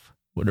himself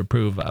would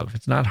approve of.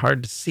 It's not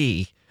hard to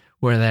see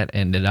where that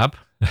ended up.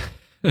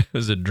 It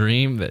was a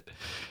dream that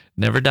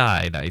never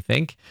died, I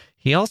think.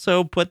 He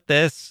also put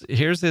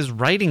here's his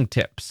writing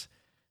tips.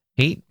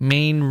 8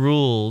 main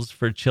rules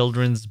for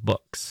children's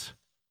books.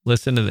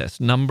 Listen to this.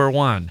 Number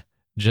 1,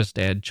 just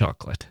add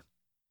chocolate.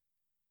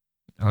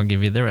 I'll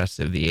give you the rest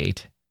of the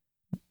 8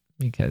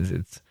 because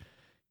it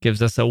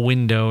gives us a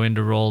window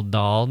into Roald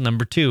Dahl.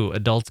 Number 2,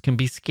 adults can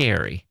be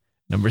scary.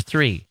 Number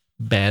 3,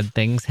 bad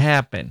things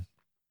happen.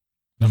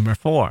 Number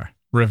 4,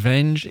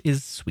 revenge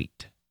is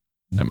sweet.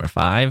 Number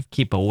 5,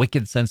 keep a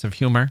wicked sense of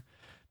humor.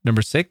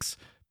 Number 6,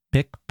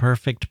 pick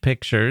perfect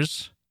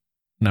pictures.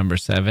 Number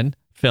 7,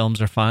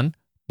 films are fun,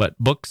 but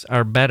books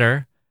are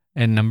better.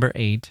 And number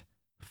 8,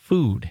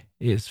 food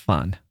is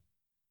fun.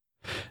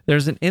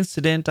 There's an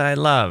incident I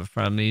love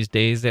from these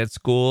days at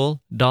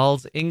school.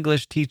 Dahl's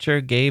English teacher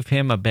gave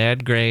him a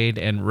bad grade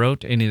and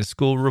wrote in his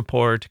school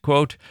report,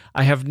 quote,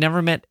 "I have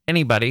never met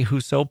anybody who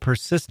so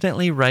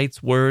persistently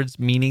writes words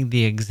meaning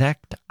the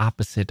exact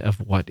opposite of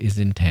what is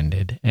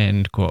intended,"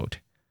 end quote.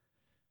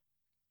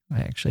 I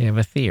actually have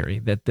a theory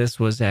that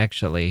this was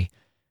actually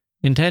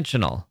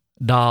intentional.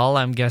 Dahl,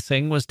 I'm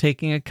guessing, was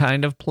taking a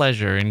kind of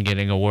pleasure in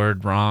getting a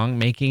word wrong,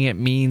 making it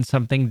mean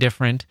something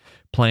different,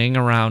 playing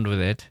around with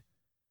it.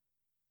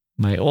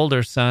 My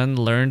older son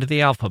learned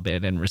the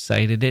alphabet and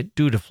recited it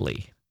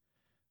dutifully.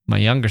 My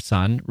younger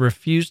son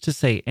refused to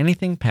say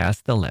anything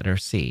past the letter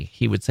C.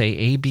 He would say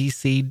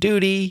ABC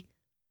duty.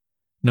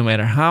 No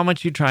matter how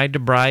much you tried to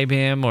bribe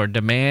him or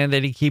demand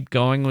that he keep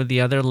going with the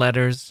other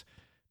letters,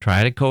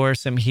 try to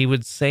coerce him, he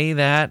would say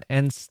that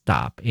and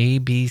stop.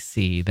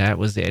 ABC, that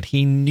was it.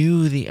 He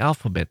knew the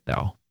alphabet,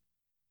 though.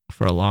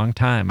 For a long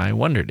time, I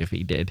wondered if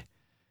he did.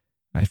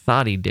 I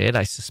thought he did.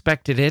 I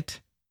suspected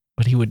it.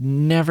 But he would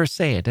never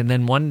say it. And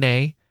then one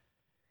day,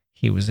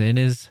 he was in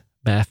his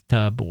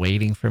bathtub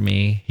waiting for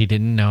me. He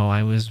didn't know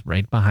I was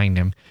right behind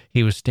him.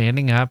 He was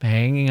standing up,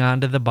 hanging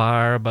onto the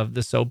bar above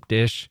the soap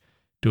dish,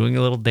 doing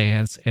a little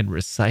dance and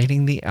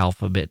reciting the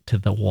alphabet to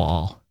the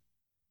wall,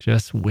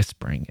 just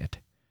whispering it.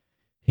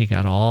 He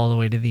got all the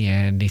way to the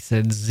end. He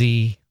said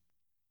Z,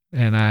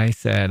 and I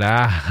said,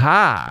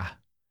 aha!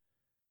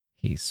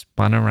 He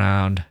spun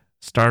around,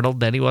 startled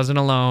that he wasn't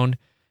alone,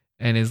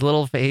 and his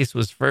little face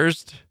was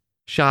first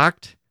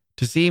shocked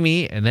to see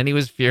me, and then he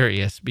was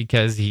furious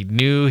because he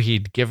knew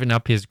he'd given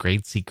up his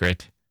great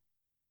secret.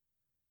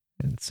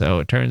 And so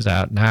it turns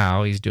out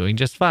now he's doing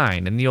just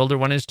fine, and the older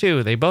one is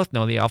too. They both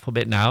know the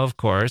alphabet now, of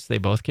course. They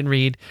both can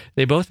read.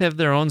 They both have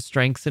their own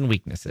strengths and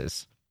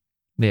weaknesses.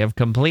 They have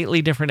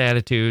completely different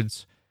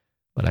attitudes,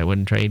 but I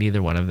wouldn't trade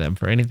either one of them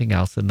for anything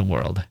else in the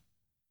world.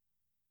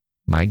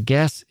 My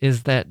guess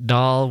is that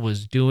Dahl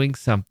was doing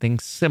something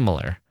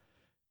similar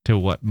to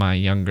what my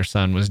younger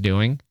son was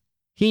doing.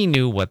 He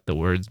knew what the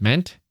words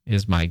meant,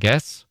 is my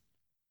guess.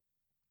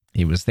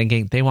 He was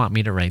thinking, they want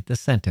me to write this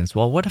sentence.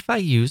 Well, what if I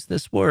use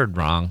this word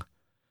wrong?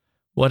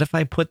 What if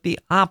I put the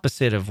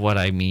opposite of what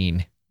I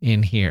mean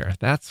in here?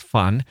 That's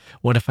fun.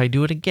 What if I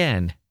do it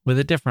again with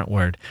a different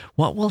word?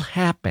 What will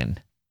happen?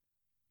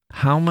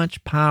 How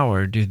much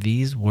power do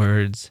these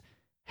words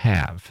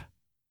have?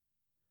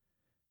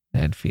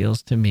 That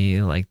feels to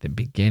me like the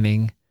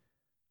beginning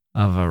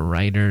of a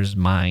writer's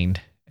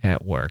mind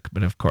at work.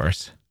 But of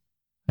course,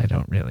 I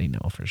don't really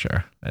know for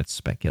sure. That's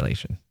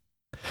speculation.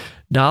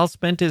 Dahl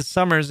spent his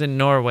summers in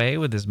Norway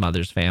with his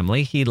mother's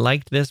family. He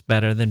liked this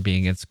better than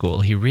being at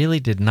school. He really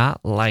did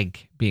not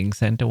like being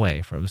sent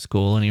away from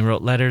school, and he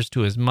wrote letters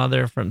to his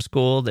mother from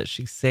school that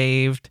she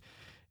saved,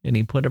 and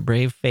he put a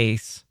brave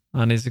face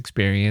on his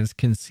experience,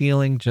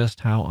 concealing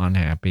just how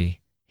unhappy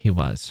he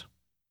was.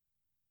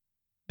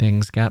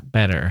 Things got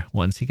better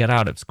once he got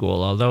out of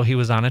school. Although he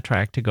was on a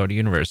track to go to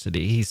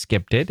university, he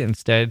skipped it,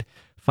 instead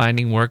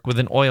finding work with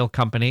an oil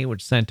company,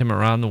 which sent him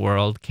around the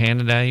world.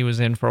 Canada he was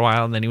in for a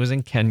while, and then he was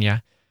in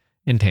Kenya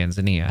and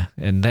Tanzania.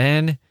 And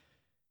then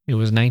it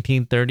was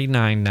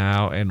 1939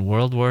 now, and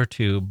World War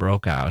II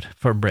broke out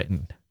for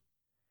Britain.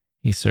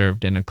 He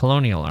served in a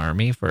colonial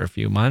army for a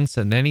few months,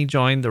 and then he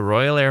joined the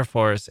Royal Air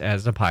Force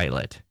as a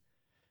pilot.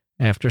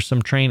 After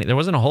some training, there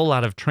wasn't a whole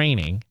lot of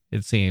training,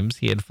 it seems.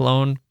 He had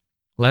flown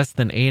less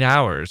than 8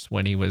 hours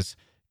when he was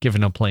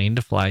given a plane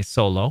to fly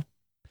solo.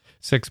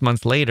 6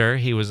 months later,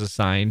 he was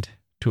assigned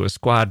to a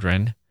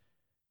squadron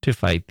to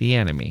fight the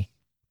enemy.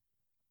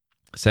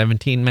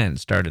 17 men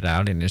started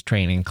out in his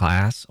training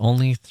class.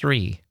 Only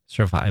 3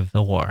 survived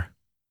the war.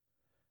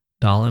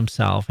 Dahl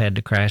himself had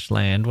to crash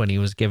land when he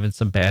was given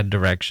some bad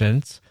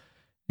directions.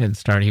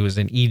 He was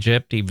in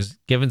Egypt. He was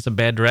given some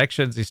bad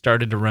directions. He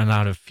started to run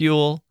out of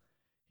fuel.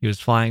 He was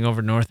flying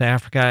over North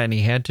Africa, and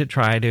he had to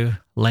try to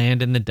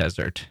land in the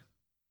desert.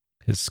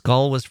 His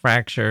skull was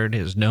fractured,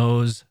 his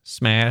nose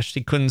smashed.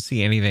 He couldn't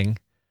see anything,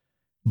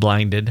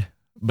 blinded.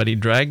 But he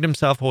dragged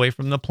himself away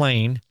from the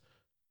plane,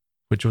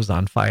 which was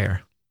on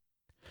fire.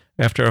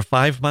 After a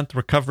 5-month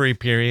recovery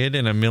period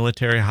in a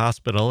military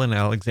hospital in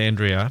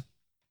Alexandria,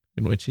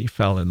 in which he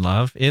fell in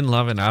love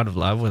and out of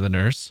love with a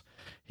nurse,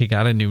 he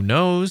got a new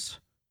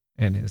nose,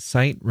 and his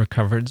sight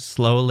recovered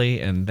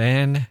slowly, and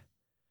then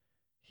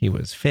he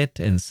was fit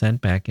and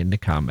sent back into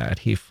combat.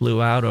 He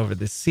flew out over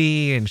the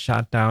sea and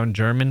shot down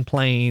German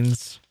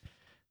planes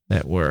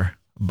that were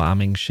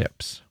bombing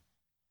ships.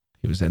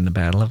 He was in the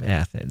Battle of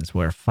Athens,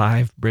 where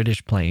 5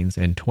 British planes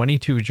and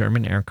 22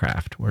 German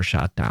aircraft were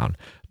shot down.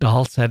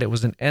 Dahl said it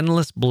was an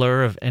endless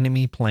blur of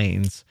enemy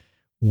planes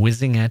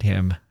whizzing at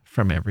him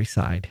from every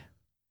side.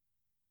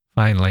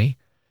 Finally,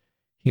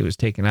 he was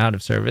taken out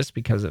of service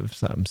because of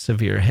some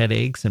severe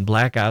headaches and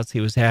blackouts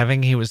he was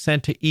having. He was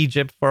sent to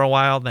Egypt for a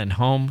while, then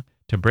home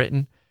to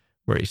Britain,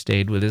 where he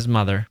stayed with his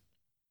mother.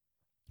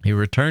 He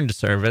returned to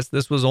service.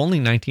 This was only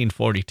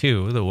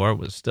 1942. The war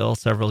was still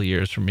several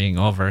years from being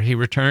over. He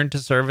returned to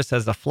service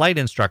as a flight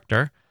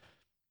instructor,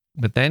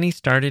 but then he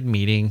started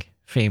meeting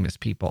famous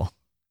people.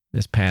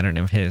 This pattern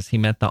of his. He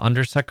met the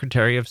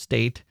Undersecretary of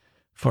State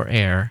for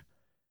Air,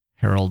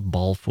 Harold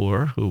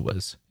Balfour, who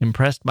was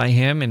impressed by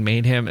him and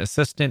made him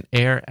assistant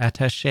air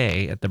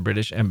attaché at the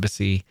British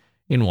Embassy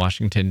in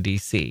Washington,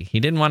 D.C. He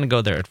didn't want to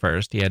go there at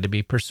first. He had to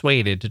be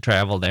persuaded to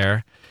travel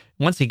there.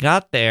 Once he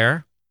got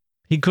there,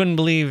 he couldn't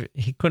believe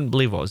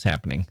what was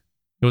happening.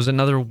 It was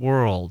another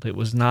world. It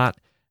was not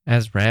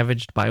as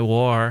ravaged by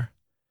war.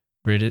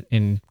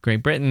 In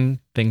Great Britain,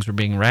 things were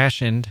being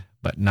rationed,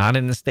 but not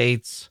in the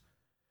States.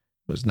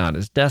 It was not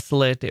as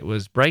desolate. It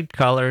was bright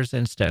colors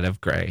instead of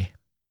gray.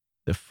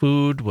 The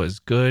food was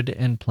good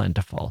and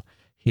plentiful.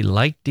 He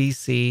liked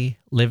D.C.,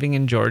 living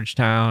in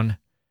Georgetown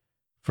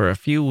for a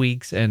few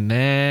weeks, and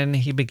then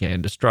he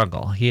began to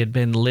struggle. He had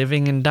been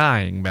living and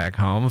dying back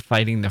home,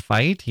 fighting the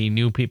fight. He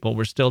knew people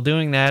were still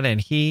doing that, and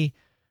he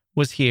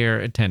was here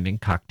attending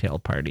cocktail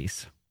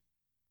parties.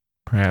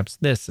 Perhaps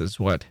this is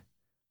what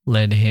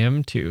led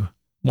him to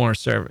more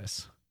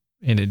service.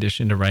 In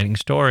addition to writing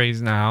stories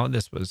now,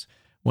 this was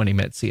when he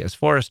met C.S.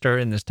 Forester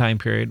in this time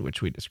period,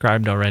 which we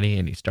described already,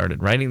 and he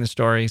started writing the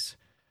stories.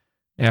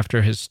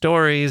 After his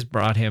stories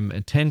brought him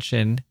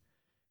attention,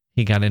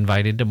 he got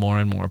invited to more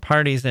and more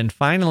parties, and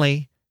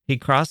finally, he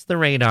crossed the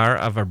radar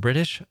of a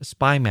British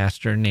spy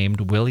master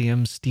named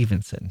William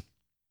Stevenson.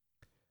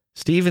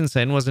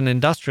 Stevenson was an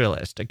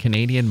industrialist, a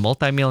Canadian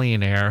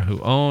multimillionaire who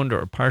owned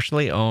or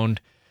partially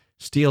owned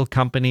steel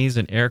companies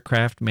and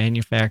aircraft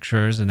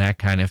manufacturers and that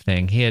kind of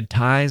thing. He had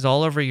ties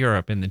all over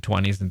Europe in the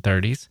 20s and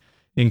 30s,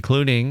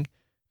 including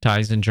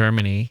ties in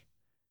Germany.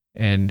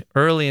 And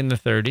early in the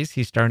 30s,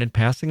 he started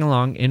passing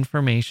along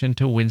information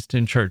to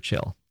Winston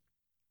Churchill.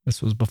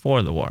 This was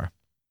before the war.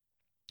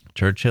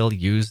 Churchill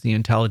used the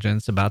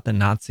intelligence about the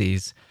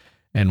Nazis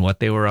and what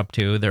they were up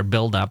to, their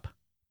buildup,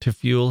 to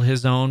fuel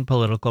his own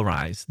political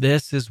rise.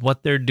 This is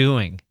what they're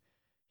doing,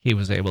 he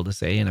was able to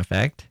say, in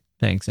effect,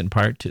 thanks in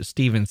part to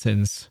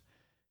Stevenson's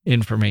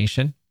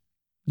information.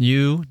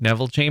 You,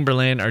 Neville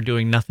Chamberlain, are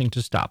doing nothing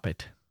to stop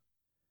it.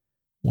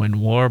 When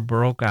war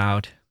broke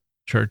out,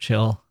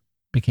 Churchill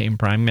became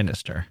prime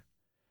minister.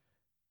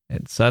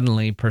 And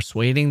suddenly,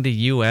 persuading the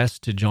U.S.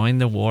 to join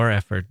the war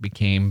effort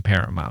became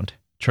paramount.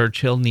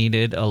 Churchill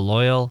needed a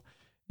loyal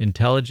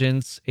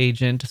intelligence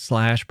agent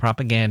 /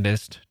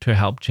 propagandist to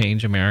help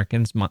change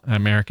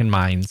American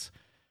minds.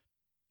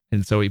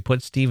 And so he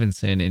put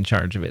Stevenson in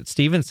charge of it.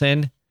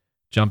 Stevenson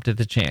jumped at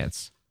the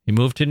chance. He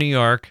moved to New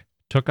York,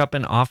 took up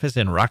an office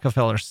in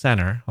Rockefeller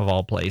Center, of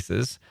all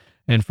places,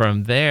 And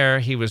from there,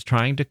 he was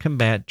trying to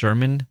combat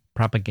German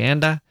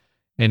propaganda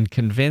and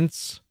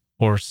convince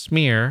or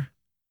smear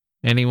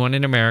anyone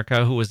in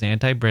America who was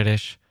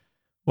anti-British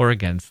or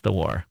against the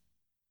war.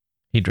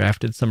 He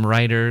drafted some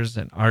writers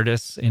and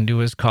artists into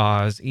his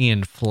cause.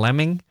 Ian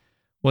Fleming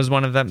was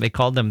one of them. They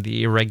called them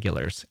the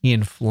Irregulars.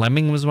 Ian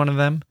Fleming was one of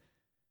them,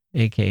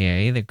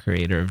 a.k.a. the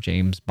creator of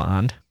James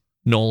Bond.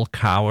 Noel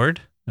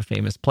Coward, the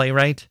famous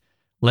playwright.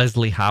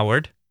 Leslie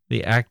Howard,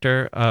 the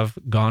actor of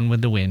Gone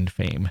with the Wind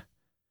fame.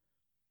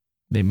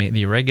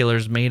 The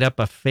Irregulars made up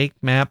a fake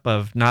map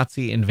of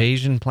Nazi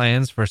invasion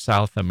plans for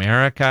South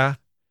America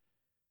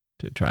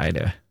to try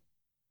to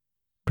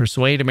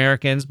persuade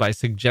Americans by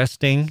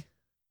suggesting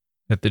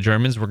that the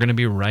Germans were going to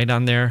be right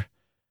on their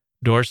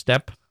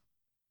doorstep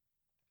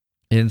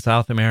in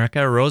South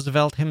America.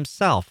 Roosevelt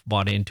himself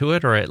bought into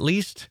it, or at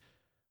least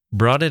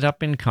brought it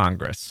up in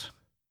Congress.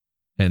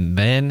 And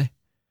then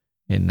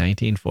in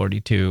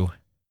 1942,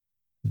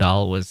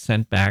 Dahl was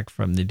sent back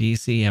from the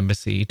D.C.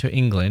 embassy to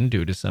England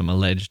due to some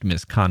alleged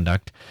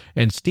misconduct,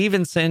 and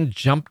Stevenson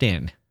jumped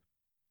in.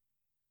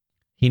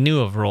 He knew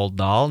of Roald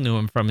Dahl, knew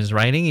him from his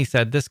writing. He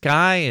said, this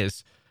guy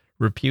is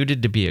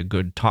reputed to be a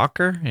good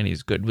talker, and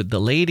he's good with the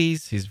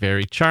ladies. He's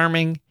very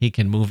charming. He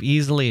can move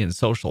easily in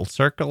social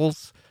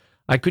circles.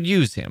 I could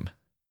use him.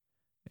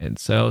 And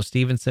so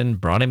Stevenson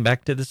brought him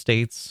back to the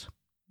States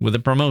with a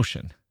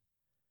promotion.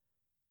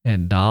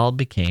 And Dahl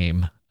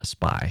became a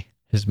spy.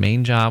 His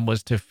main job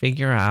was to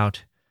figure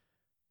out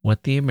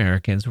what the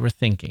Americans were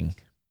thinking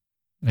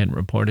and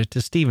report it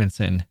to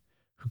Stevenson,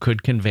 who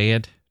could convey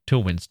it to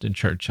Winston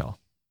Churchill.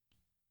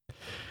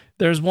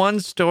 There's one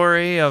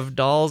story of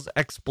Dahl's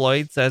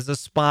exploits as a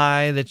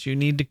spy that you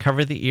need to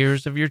cover the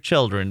ears of your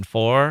children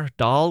for.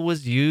 Dahl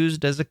was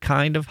used as a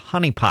kind of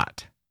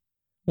honeypot.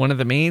 One of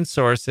the main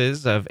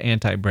sources of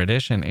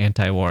anti-British and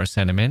anti-war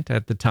sentiment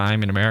at the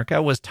time in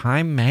America was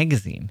Time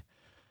magazine,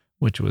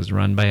 which was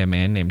run by a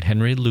man named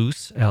Henry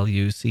Luce,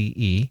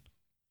 L-U-C-E.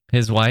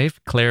 His wife,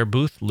 Claire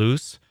Booth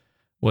Luce,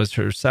 was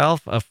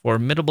herself a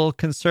formidable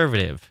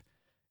conservative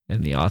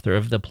and the author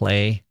of the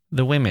play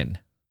The Women.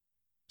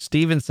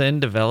 Stevenson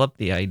developed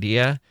the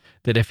idea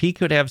that if he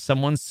could have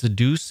someone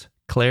seduce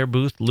Claire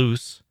Booth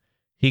Luce,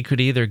 he could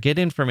either get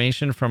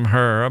information from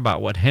her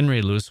about what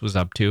Henry Luce was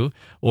up to,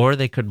 or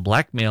they could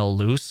blackmail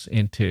Luce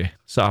into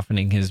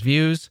softening his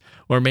views,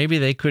 or maybe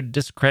they could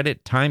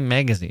discredit Time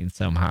magazine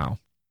somehow.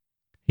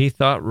 He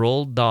thought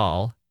Roald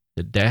Dahl,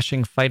 the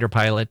dashing fighter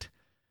pilot,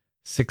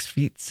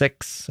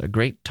 6'6", a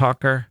great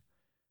talker,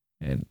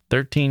 and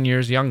 13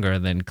 years younger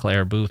than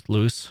Claire Booth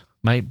Luce,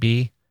 might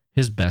be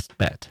his best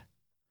bet.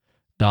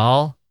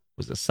 Dahl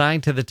was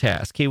assigned to the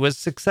task. He was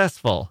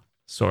successful,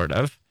 sort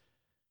of.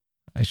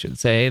 I should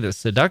say the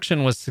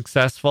seduction was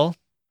successful,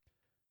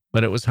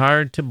 but it was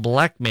hard to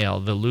blackmail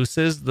the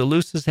Luces. The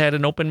Luces had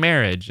an open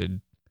marriage,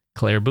 and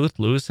Claire Booth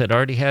Luce had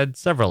already had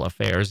several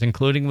affairs,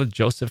 including with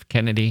Joseph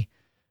Kennedy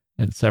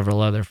and several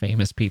other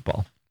famous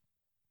people.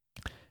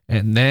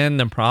 And then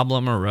the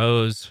problem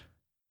arose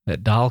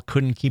that Dahl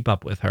couldn't keep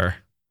up with her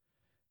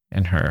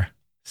and her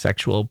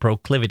sexual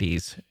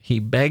proclivities. He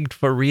begged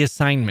for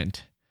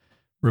reassignment,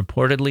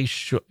 reportedly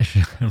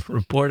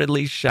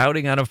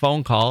shouting on a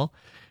phone call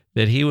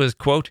that he was,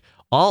 quote,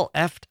 all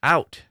effed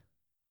out,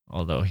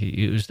 although he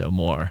used a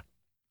more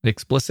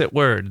explicit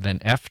word than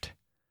effed.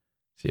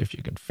 See if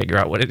you can figure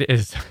out what it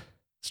is.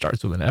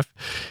 Starts with an F.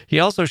 He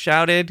also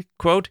shouted,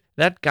 quote,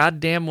 that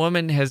goddamn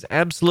woman has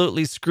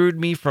absolutely screwed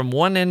me from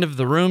one end of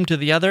the room to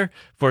the other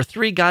for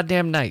 3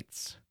 goddamn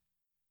nights.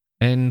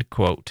 End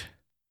quote.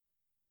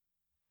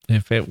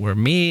 If it were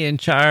me in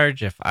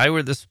charge, if I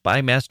were the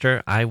spy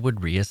master, I would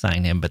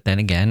reassign him. But then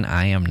again,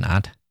 I am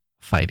not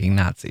fighting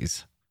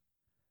Nazis.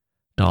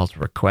 Dahl's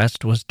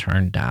request was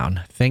turned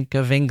down. Think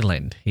of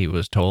England, he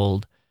was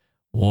told.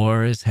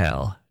 War is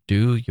hell.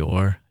 Do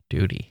your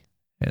duty.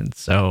 And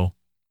so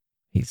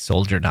he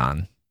soldiered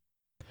on.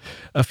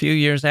 A few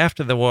years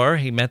after the war,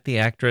 he met the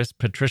actress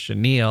Patricia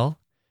Neal,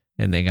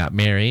 and they got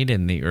married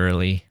in the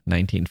early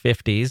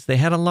 1950s. They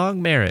had a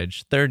long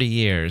marriage, 30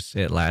 years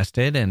it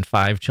lasted, and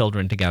 5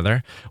 children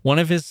together. One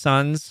of his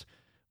sons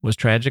was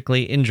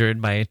tragically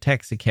injured by a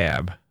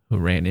taxicab who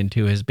ran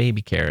into his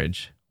baby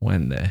carriage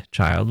when the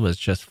child was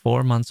just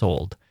 4 months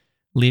old,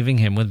 leaving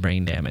him with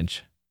brain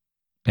damage.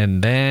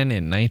 And then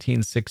in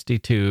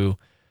 1962,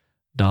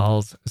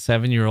 Dahl's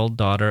 7-year-old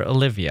daughter,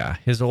 Olivia,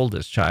 his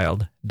oldest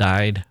child,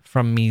 died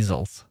from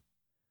measles.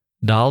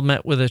 Dahl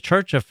met with a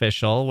church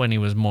official when he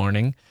was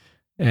mourning,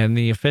 and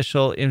the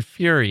official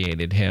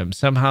infuriated him.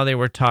 Somehow they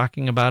were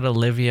talking about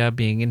Olivia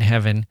being in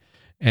heaven,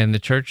 and the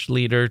church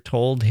leader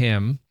told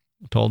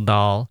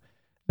Dahl,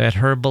 that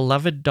her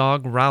beloved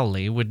dog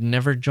Rowley would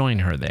never join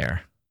her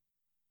there.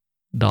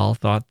 Dahl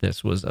thought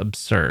this was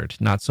absurd,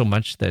 not so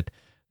much that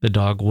the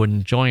dog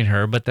wouldn't join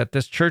her, but that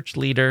this church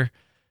leader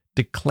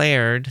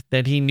declared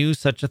that he knew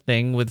such a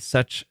thing with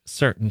such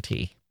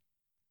certainty.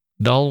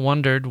 Dahl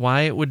wondered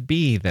why it would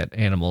be that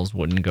animals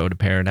wouldn't go to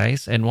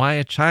paradise, and why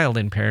a child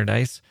in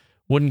paradise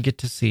wouldn't get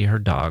to see her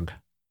dog.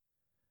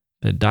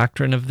 The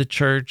doctrine of the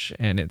church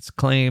and its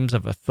claims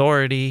of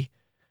authority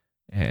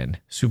and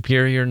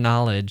superior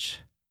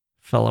knowledge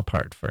fell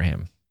apart for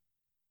him.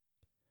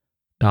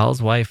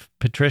 Dahl's wife,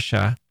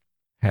 Patricia,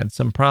 had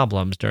some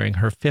problems during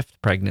her 5th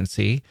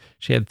pregnancy.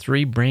 She had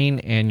 3 brain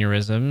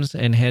aneurysms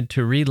and had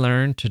to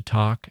relearn to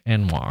talk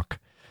and walk.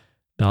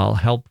 Dahl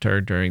helped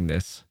her during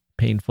this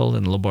painful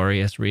and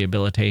laborious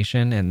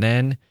rehabilitation, and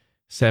then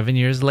 7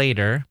 years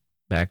later,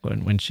 back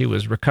when she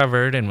was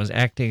recovered and was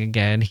acting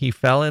again, he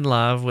fell in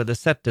love with a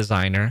set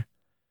designer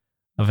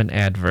of an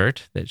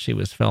advert that she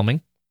was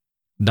filming.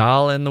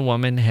 Dahl and the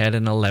woman had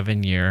an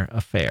 11-year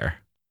affair.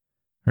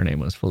 Her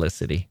name was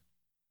Felicity.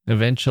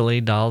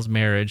 Eventually, Dahl's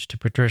marriage to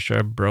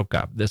Patricia broke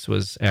up. This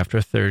was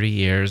after 30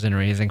 years and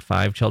raising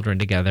 5 children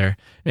together,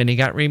 and he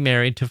got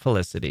remarried to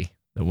Felicity,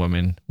 the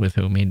woman with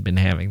whom he'd been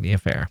having the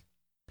affair.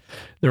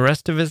 The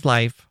rest of his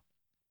life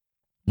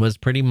was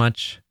pretty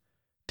much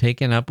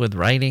taken up with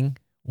writing,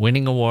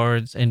 winning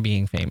awards, and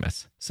being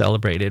famous,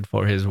 celebrated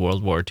for his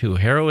World War II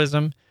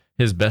heroism,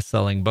 his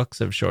best-selling books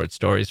of short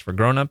stories for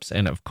grown-ups,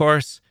 and, of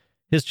course,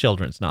 his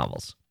children's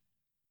novels.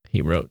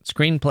 He wrote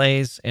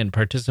screenplays and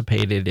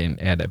participated in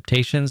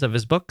adaptations of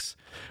his books.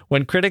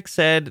 When critics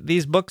said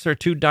these books are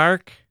too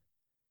dark,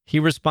 he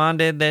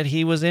responded that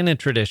he was in a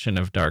tradition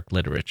of dark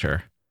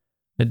literature.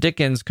 That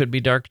Dickens could be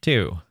dark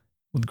too,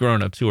 with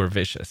grown-ups who were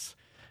vicious,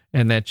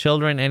 and that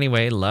children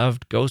anyway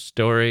loved ghost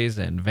stories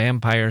and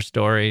vampire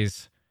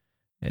stories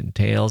and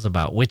tales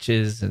about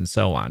witches and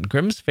so on.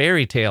 Grimm's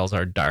fairy tales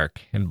are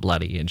dark and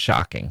bloody and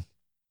shocking.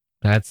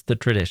 That's the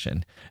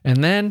tradition.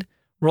 And then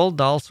Roald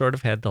Dahl sort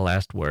of had the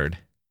last word,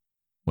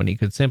 when he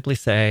could simply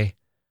say,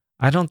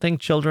 I don't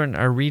think children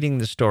are reading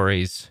the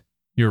stories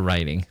you're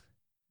writing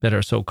that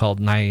are so-called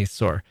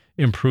nice or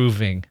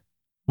improving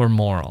or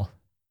moral.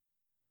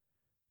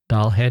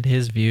 Dahl had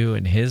his view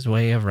and his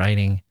way of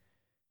writing,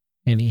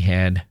 and he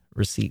had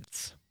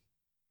receipts.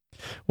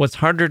 What's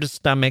harder to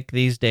stomach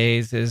these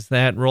days is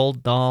that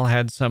Roald Dahl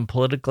had some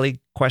politically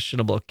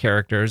questionable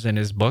characters in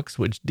his books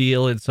which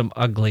deal in some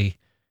ugly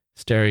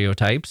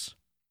stereotypes.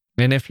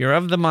 And if you're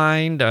of the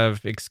mind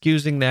of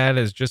excusing that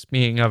as just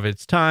being of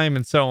its time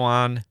and so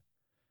on,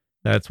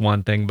 that's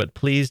one thing. But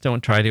please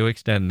don't try to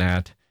extend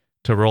that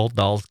to Roald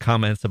Dahl's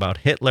comments about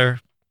Hitler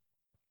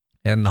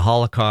and the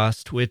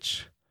Holocaust,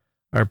 which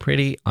are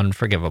pretty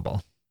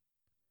unforgivable.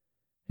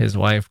 His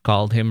wife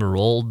called him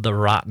Roald the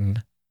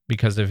Rotten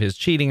because of his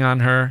cheating on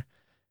her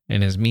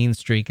and his mean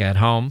streak at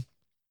home.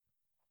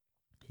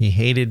 He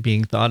hated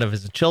being thought of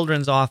as a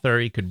children's author.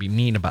 He could be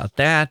mean about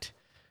that.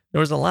 There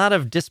was a lot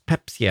of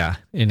dyspepsia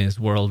in his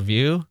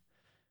worldview.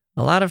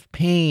 A lot of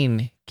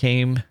pain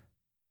came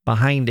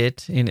behind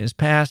it in his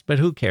past, but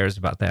who cares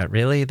about that,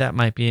 really? That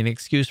might be an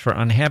excuse for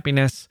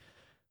unhappiness,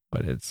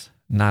 but it's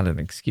not an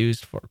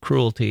excuse for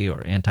cruelty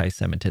or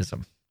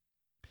anti-Semitism.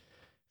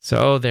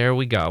 So there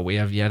we go. We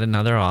have yet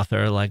another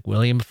author like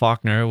William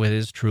Faulkner with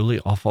his truly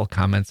awful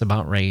comments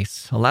about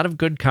race. A lot of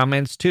good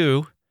comments,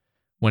 too,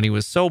 when he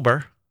was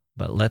sober,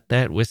 but let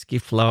that whiskey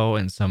flow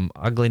and some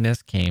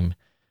ugliness came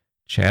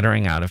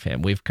chattering out of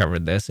him. We've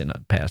covered this in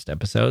past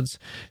episodes.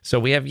 So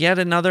we have yet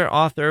another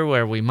author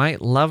where we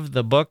might love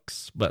the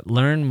books, but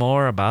learn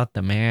more about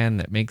the man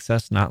that makes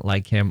us not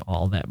like him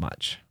all that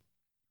much.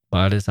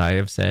 But as I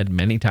have said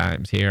many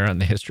times here on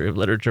the History of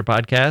Literature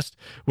podcast,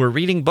 we're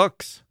reading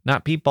books,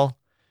 not people.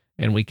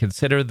 And we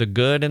consider the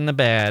good and the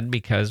bad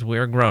because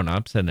we're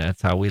grown-ups, and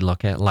that's how we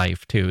look at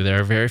life, too. There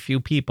are very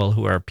few people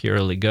who are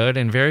purely good,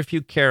 and very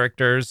few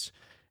characters,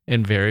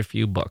 and very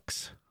few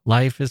books.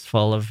 Life is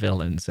full of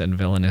villains and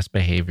villainous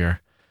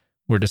behavior.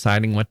 We're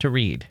deciding what to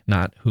read,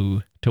 not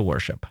who to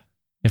worship.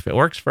 If it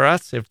works for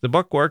us, if the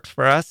book works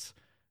for us,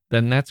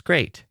 then that's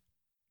great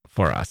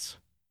for us.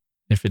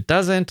 If it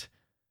doesn't,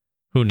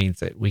 who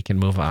needs it? We can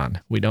move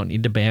on. We don't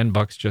need to ban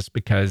books just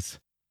because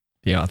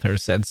the author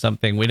said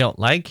something we don't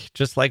like,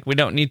 just like we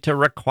don't need to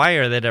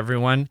require that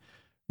everyone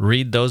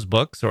read those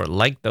books or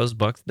like those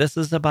books. This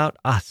is about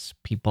us,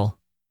 people,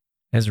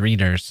 as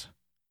readers.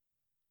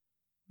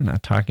 We're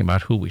not talking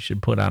about who we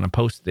should put on a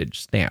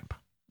postage stamp.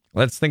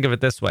 Let's think of it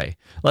this way.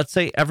 Let's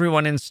say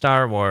everyone in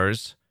Star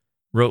Wars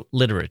wrote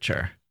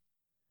literature.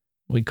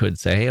 We could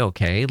say,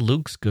 okay,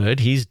 Luke's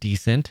good. He's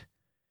decent.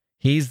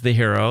 He's the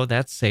hero.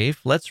 That's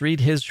safe. Let's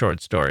read his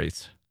short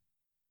stories.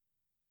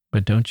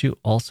 But don't you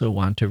also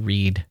want to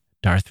read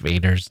Darth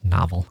Vader's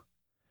novel?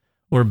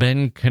 Or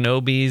Ben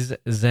Kenobi's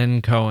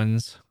Zen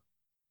Koans?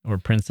 Or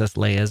Princess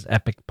Leia's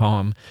epic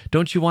poem?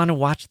 Don't you want to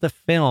watch the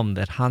film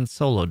that Han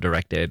Solo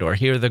directed, or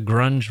hear the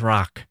grunge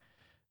rock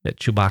that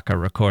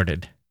Chewbacca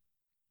recorded?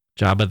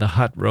 Jabba the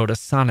Hutt wrote a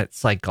sonnet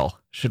cycle.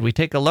 Should we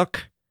take a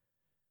look?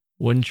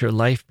 Wouldn't your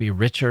life be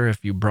richer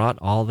if you brought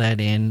all that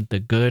in, the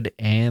good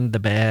and the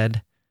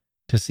bad,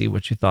 to see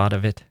what you thought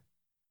of it?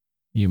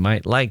 You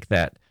might like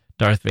that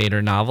Darth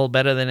Vader novel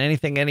better than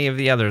anything any of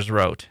the others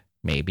wrote,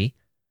 maybe.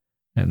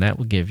 And that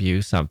will give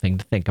you something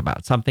to think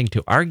about, something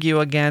to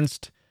argue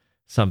against,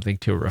 something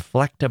to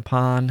reflect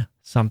upon,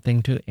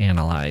 something to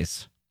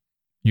analyze.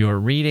 You're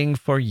reading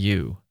for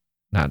you,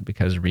 not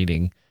because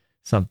reading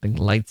something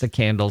lights a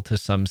candle to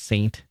some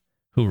saint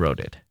who wrote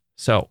it.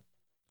 So,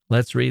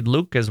 let's read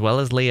Luke as well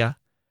as Leia,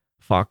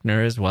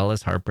 Faulkner as well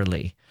as Harper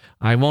Lee.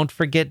 I won't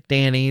forget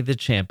Danny, the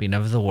champion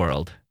of the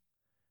world.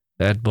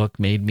 That book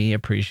made me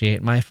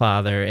appreciate my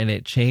father, and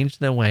it changed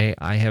the way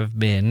I have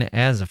been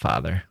as a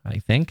father, I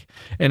think.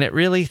 And it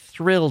really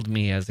thrilled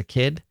me as a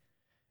kid,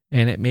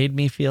 and it made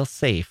me feel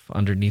safe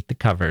underneath the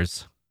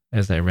covers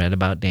as I read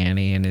about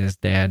Danny and his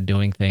dad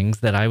doing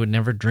things that I would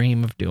never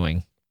dream of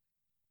doing.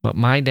 But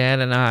my dad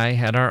and I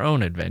had our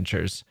own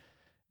adventures,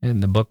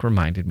 and the book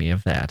reminded me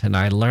of that. And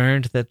I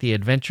learned that the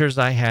adventures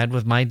I had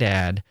with my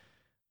dad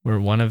were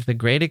one of the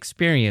great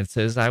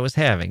experiences I was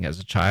having as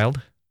a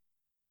child.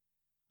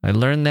 I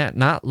learned that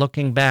not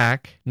looking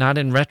back, not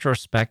in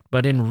retrospect,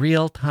 but in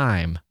real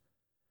time.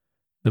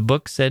 The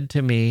book said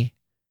to me,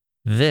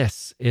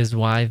 this is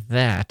why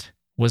that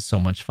was so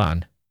much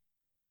fun.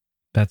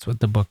 That's what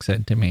the book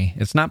said to me.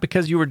 It's not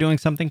because you were doing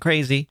something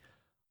crazy,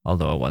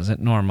 although it wasn't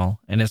normal.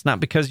 And it's not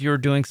because you were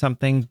doing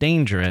something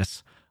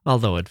dangerous,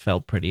 although it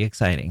felt pretty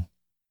exciting.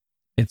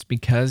 It's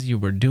because you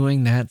were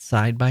doing that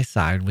side by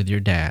side with your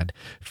dad,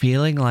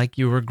 feeling like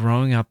you were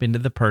growing up into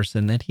the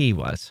person that he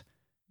was.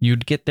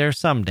 You'd get there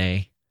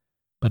someday,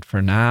 but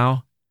for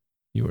now,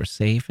 you were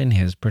safe in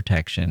his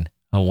protection,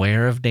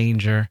 aware of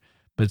danger,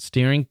 but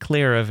steering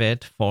clear of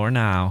it for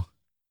now,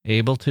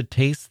 able to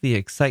taste the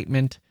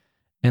excitement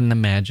and the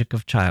magic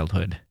of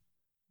childhood,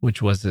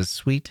 which was as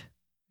sweet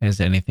as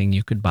anything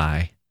you could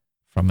buy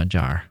from a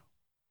jar.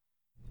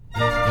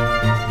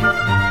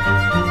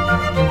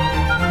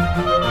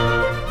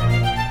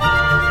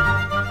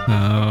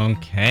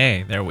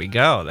 Okay, there we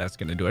go. That's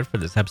going to do it for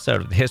this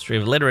episode of the History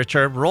of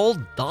Literature.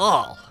 Roald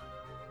Dahl.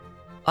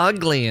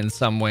 Ugly in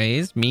some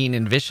ways, mean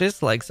and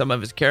vicious like some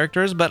of his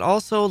characters, but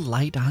also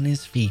light on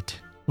his feet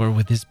or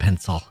with his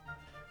pencil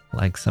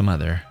like some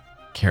other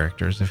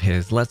characters of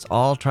his. Let's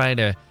all try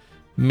to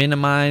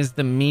minimize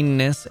the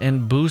meanness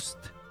and boost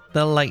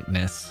the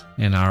lightness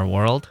in our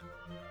world.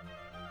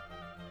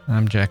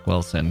 I'm Jack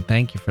Wilson.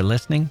 Thank you for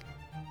listening,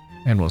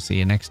 and we'll see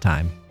you next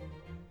time.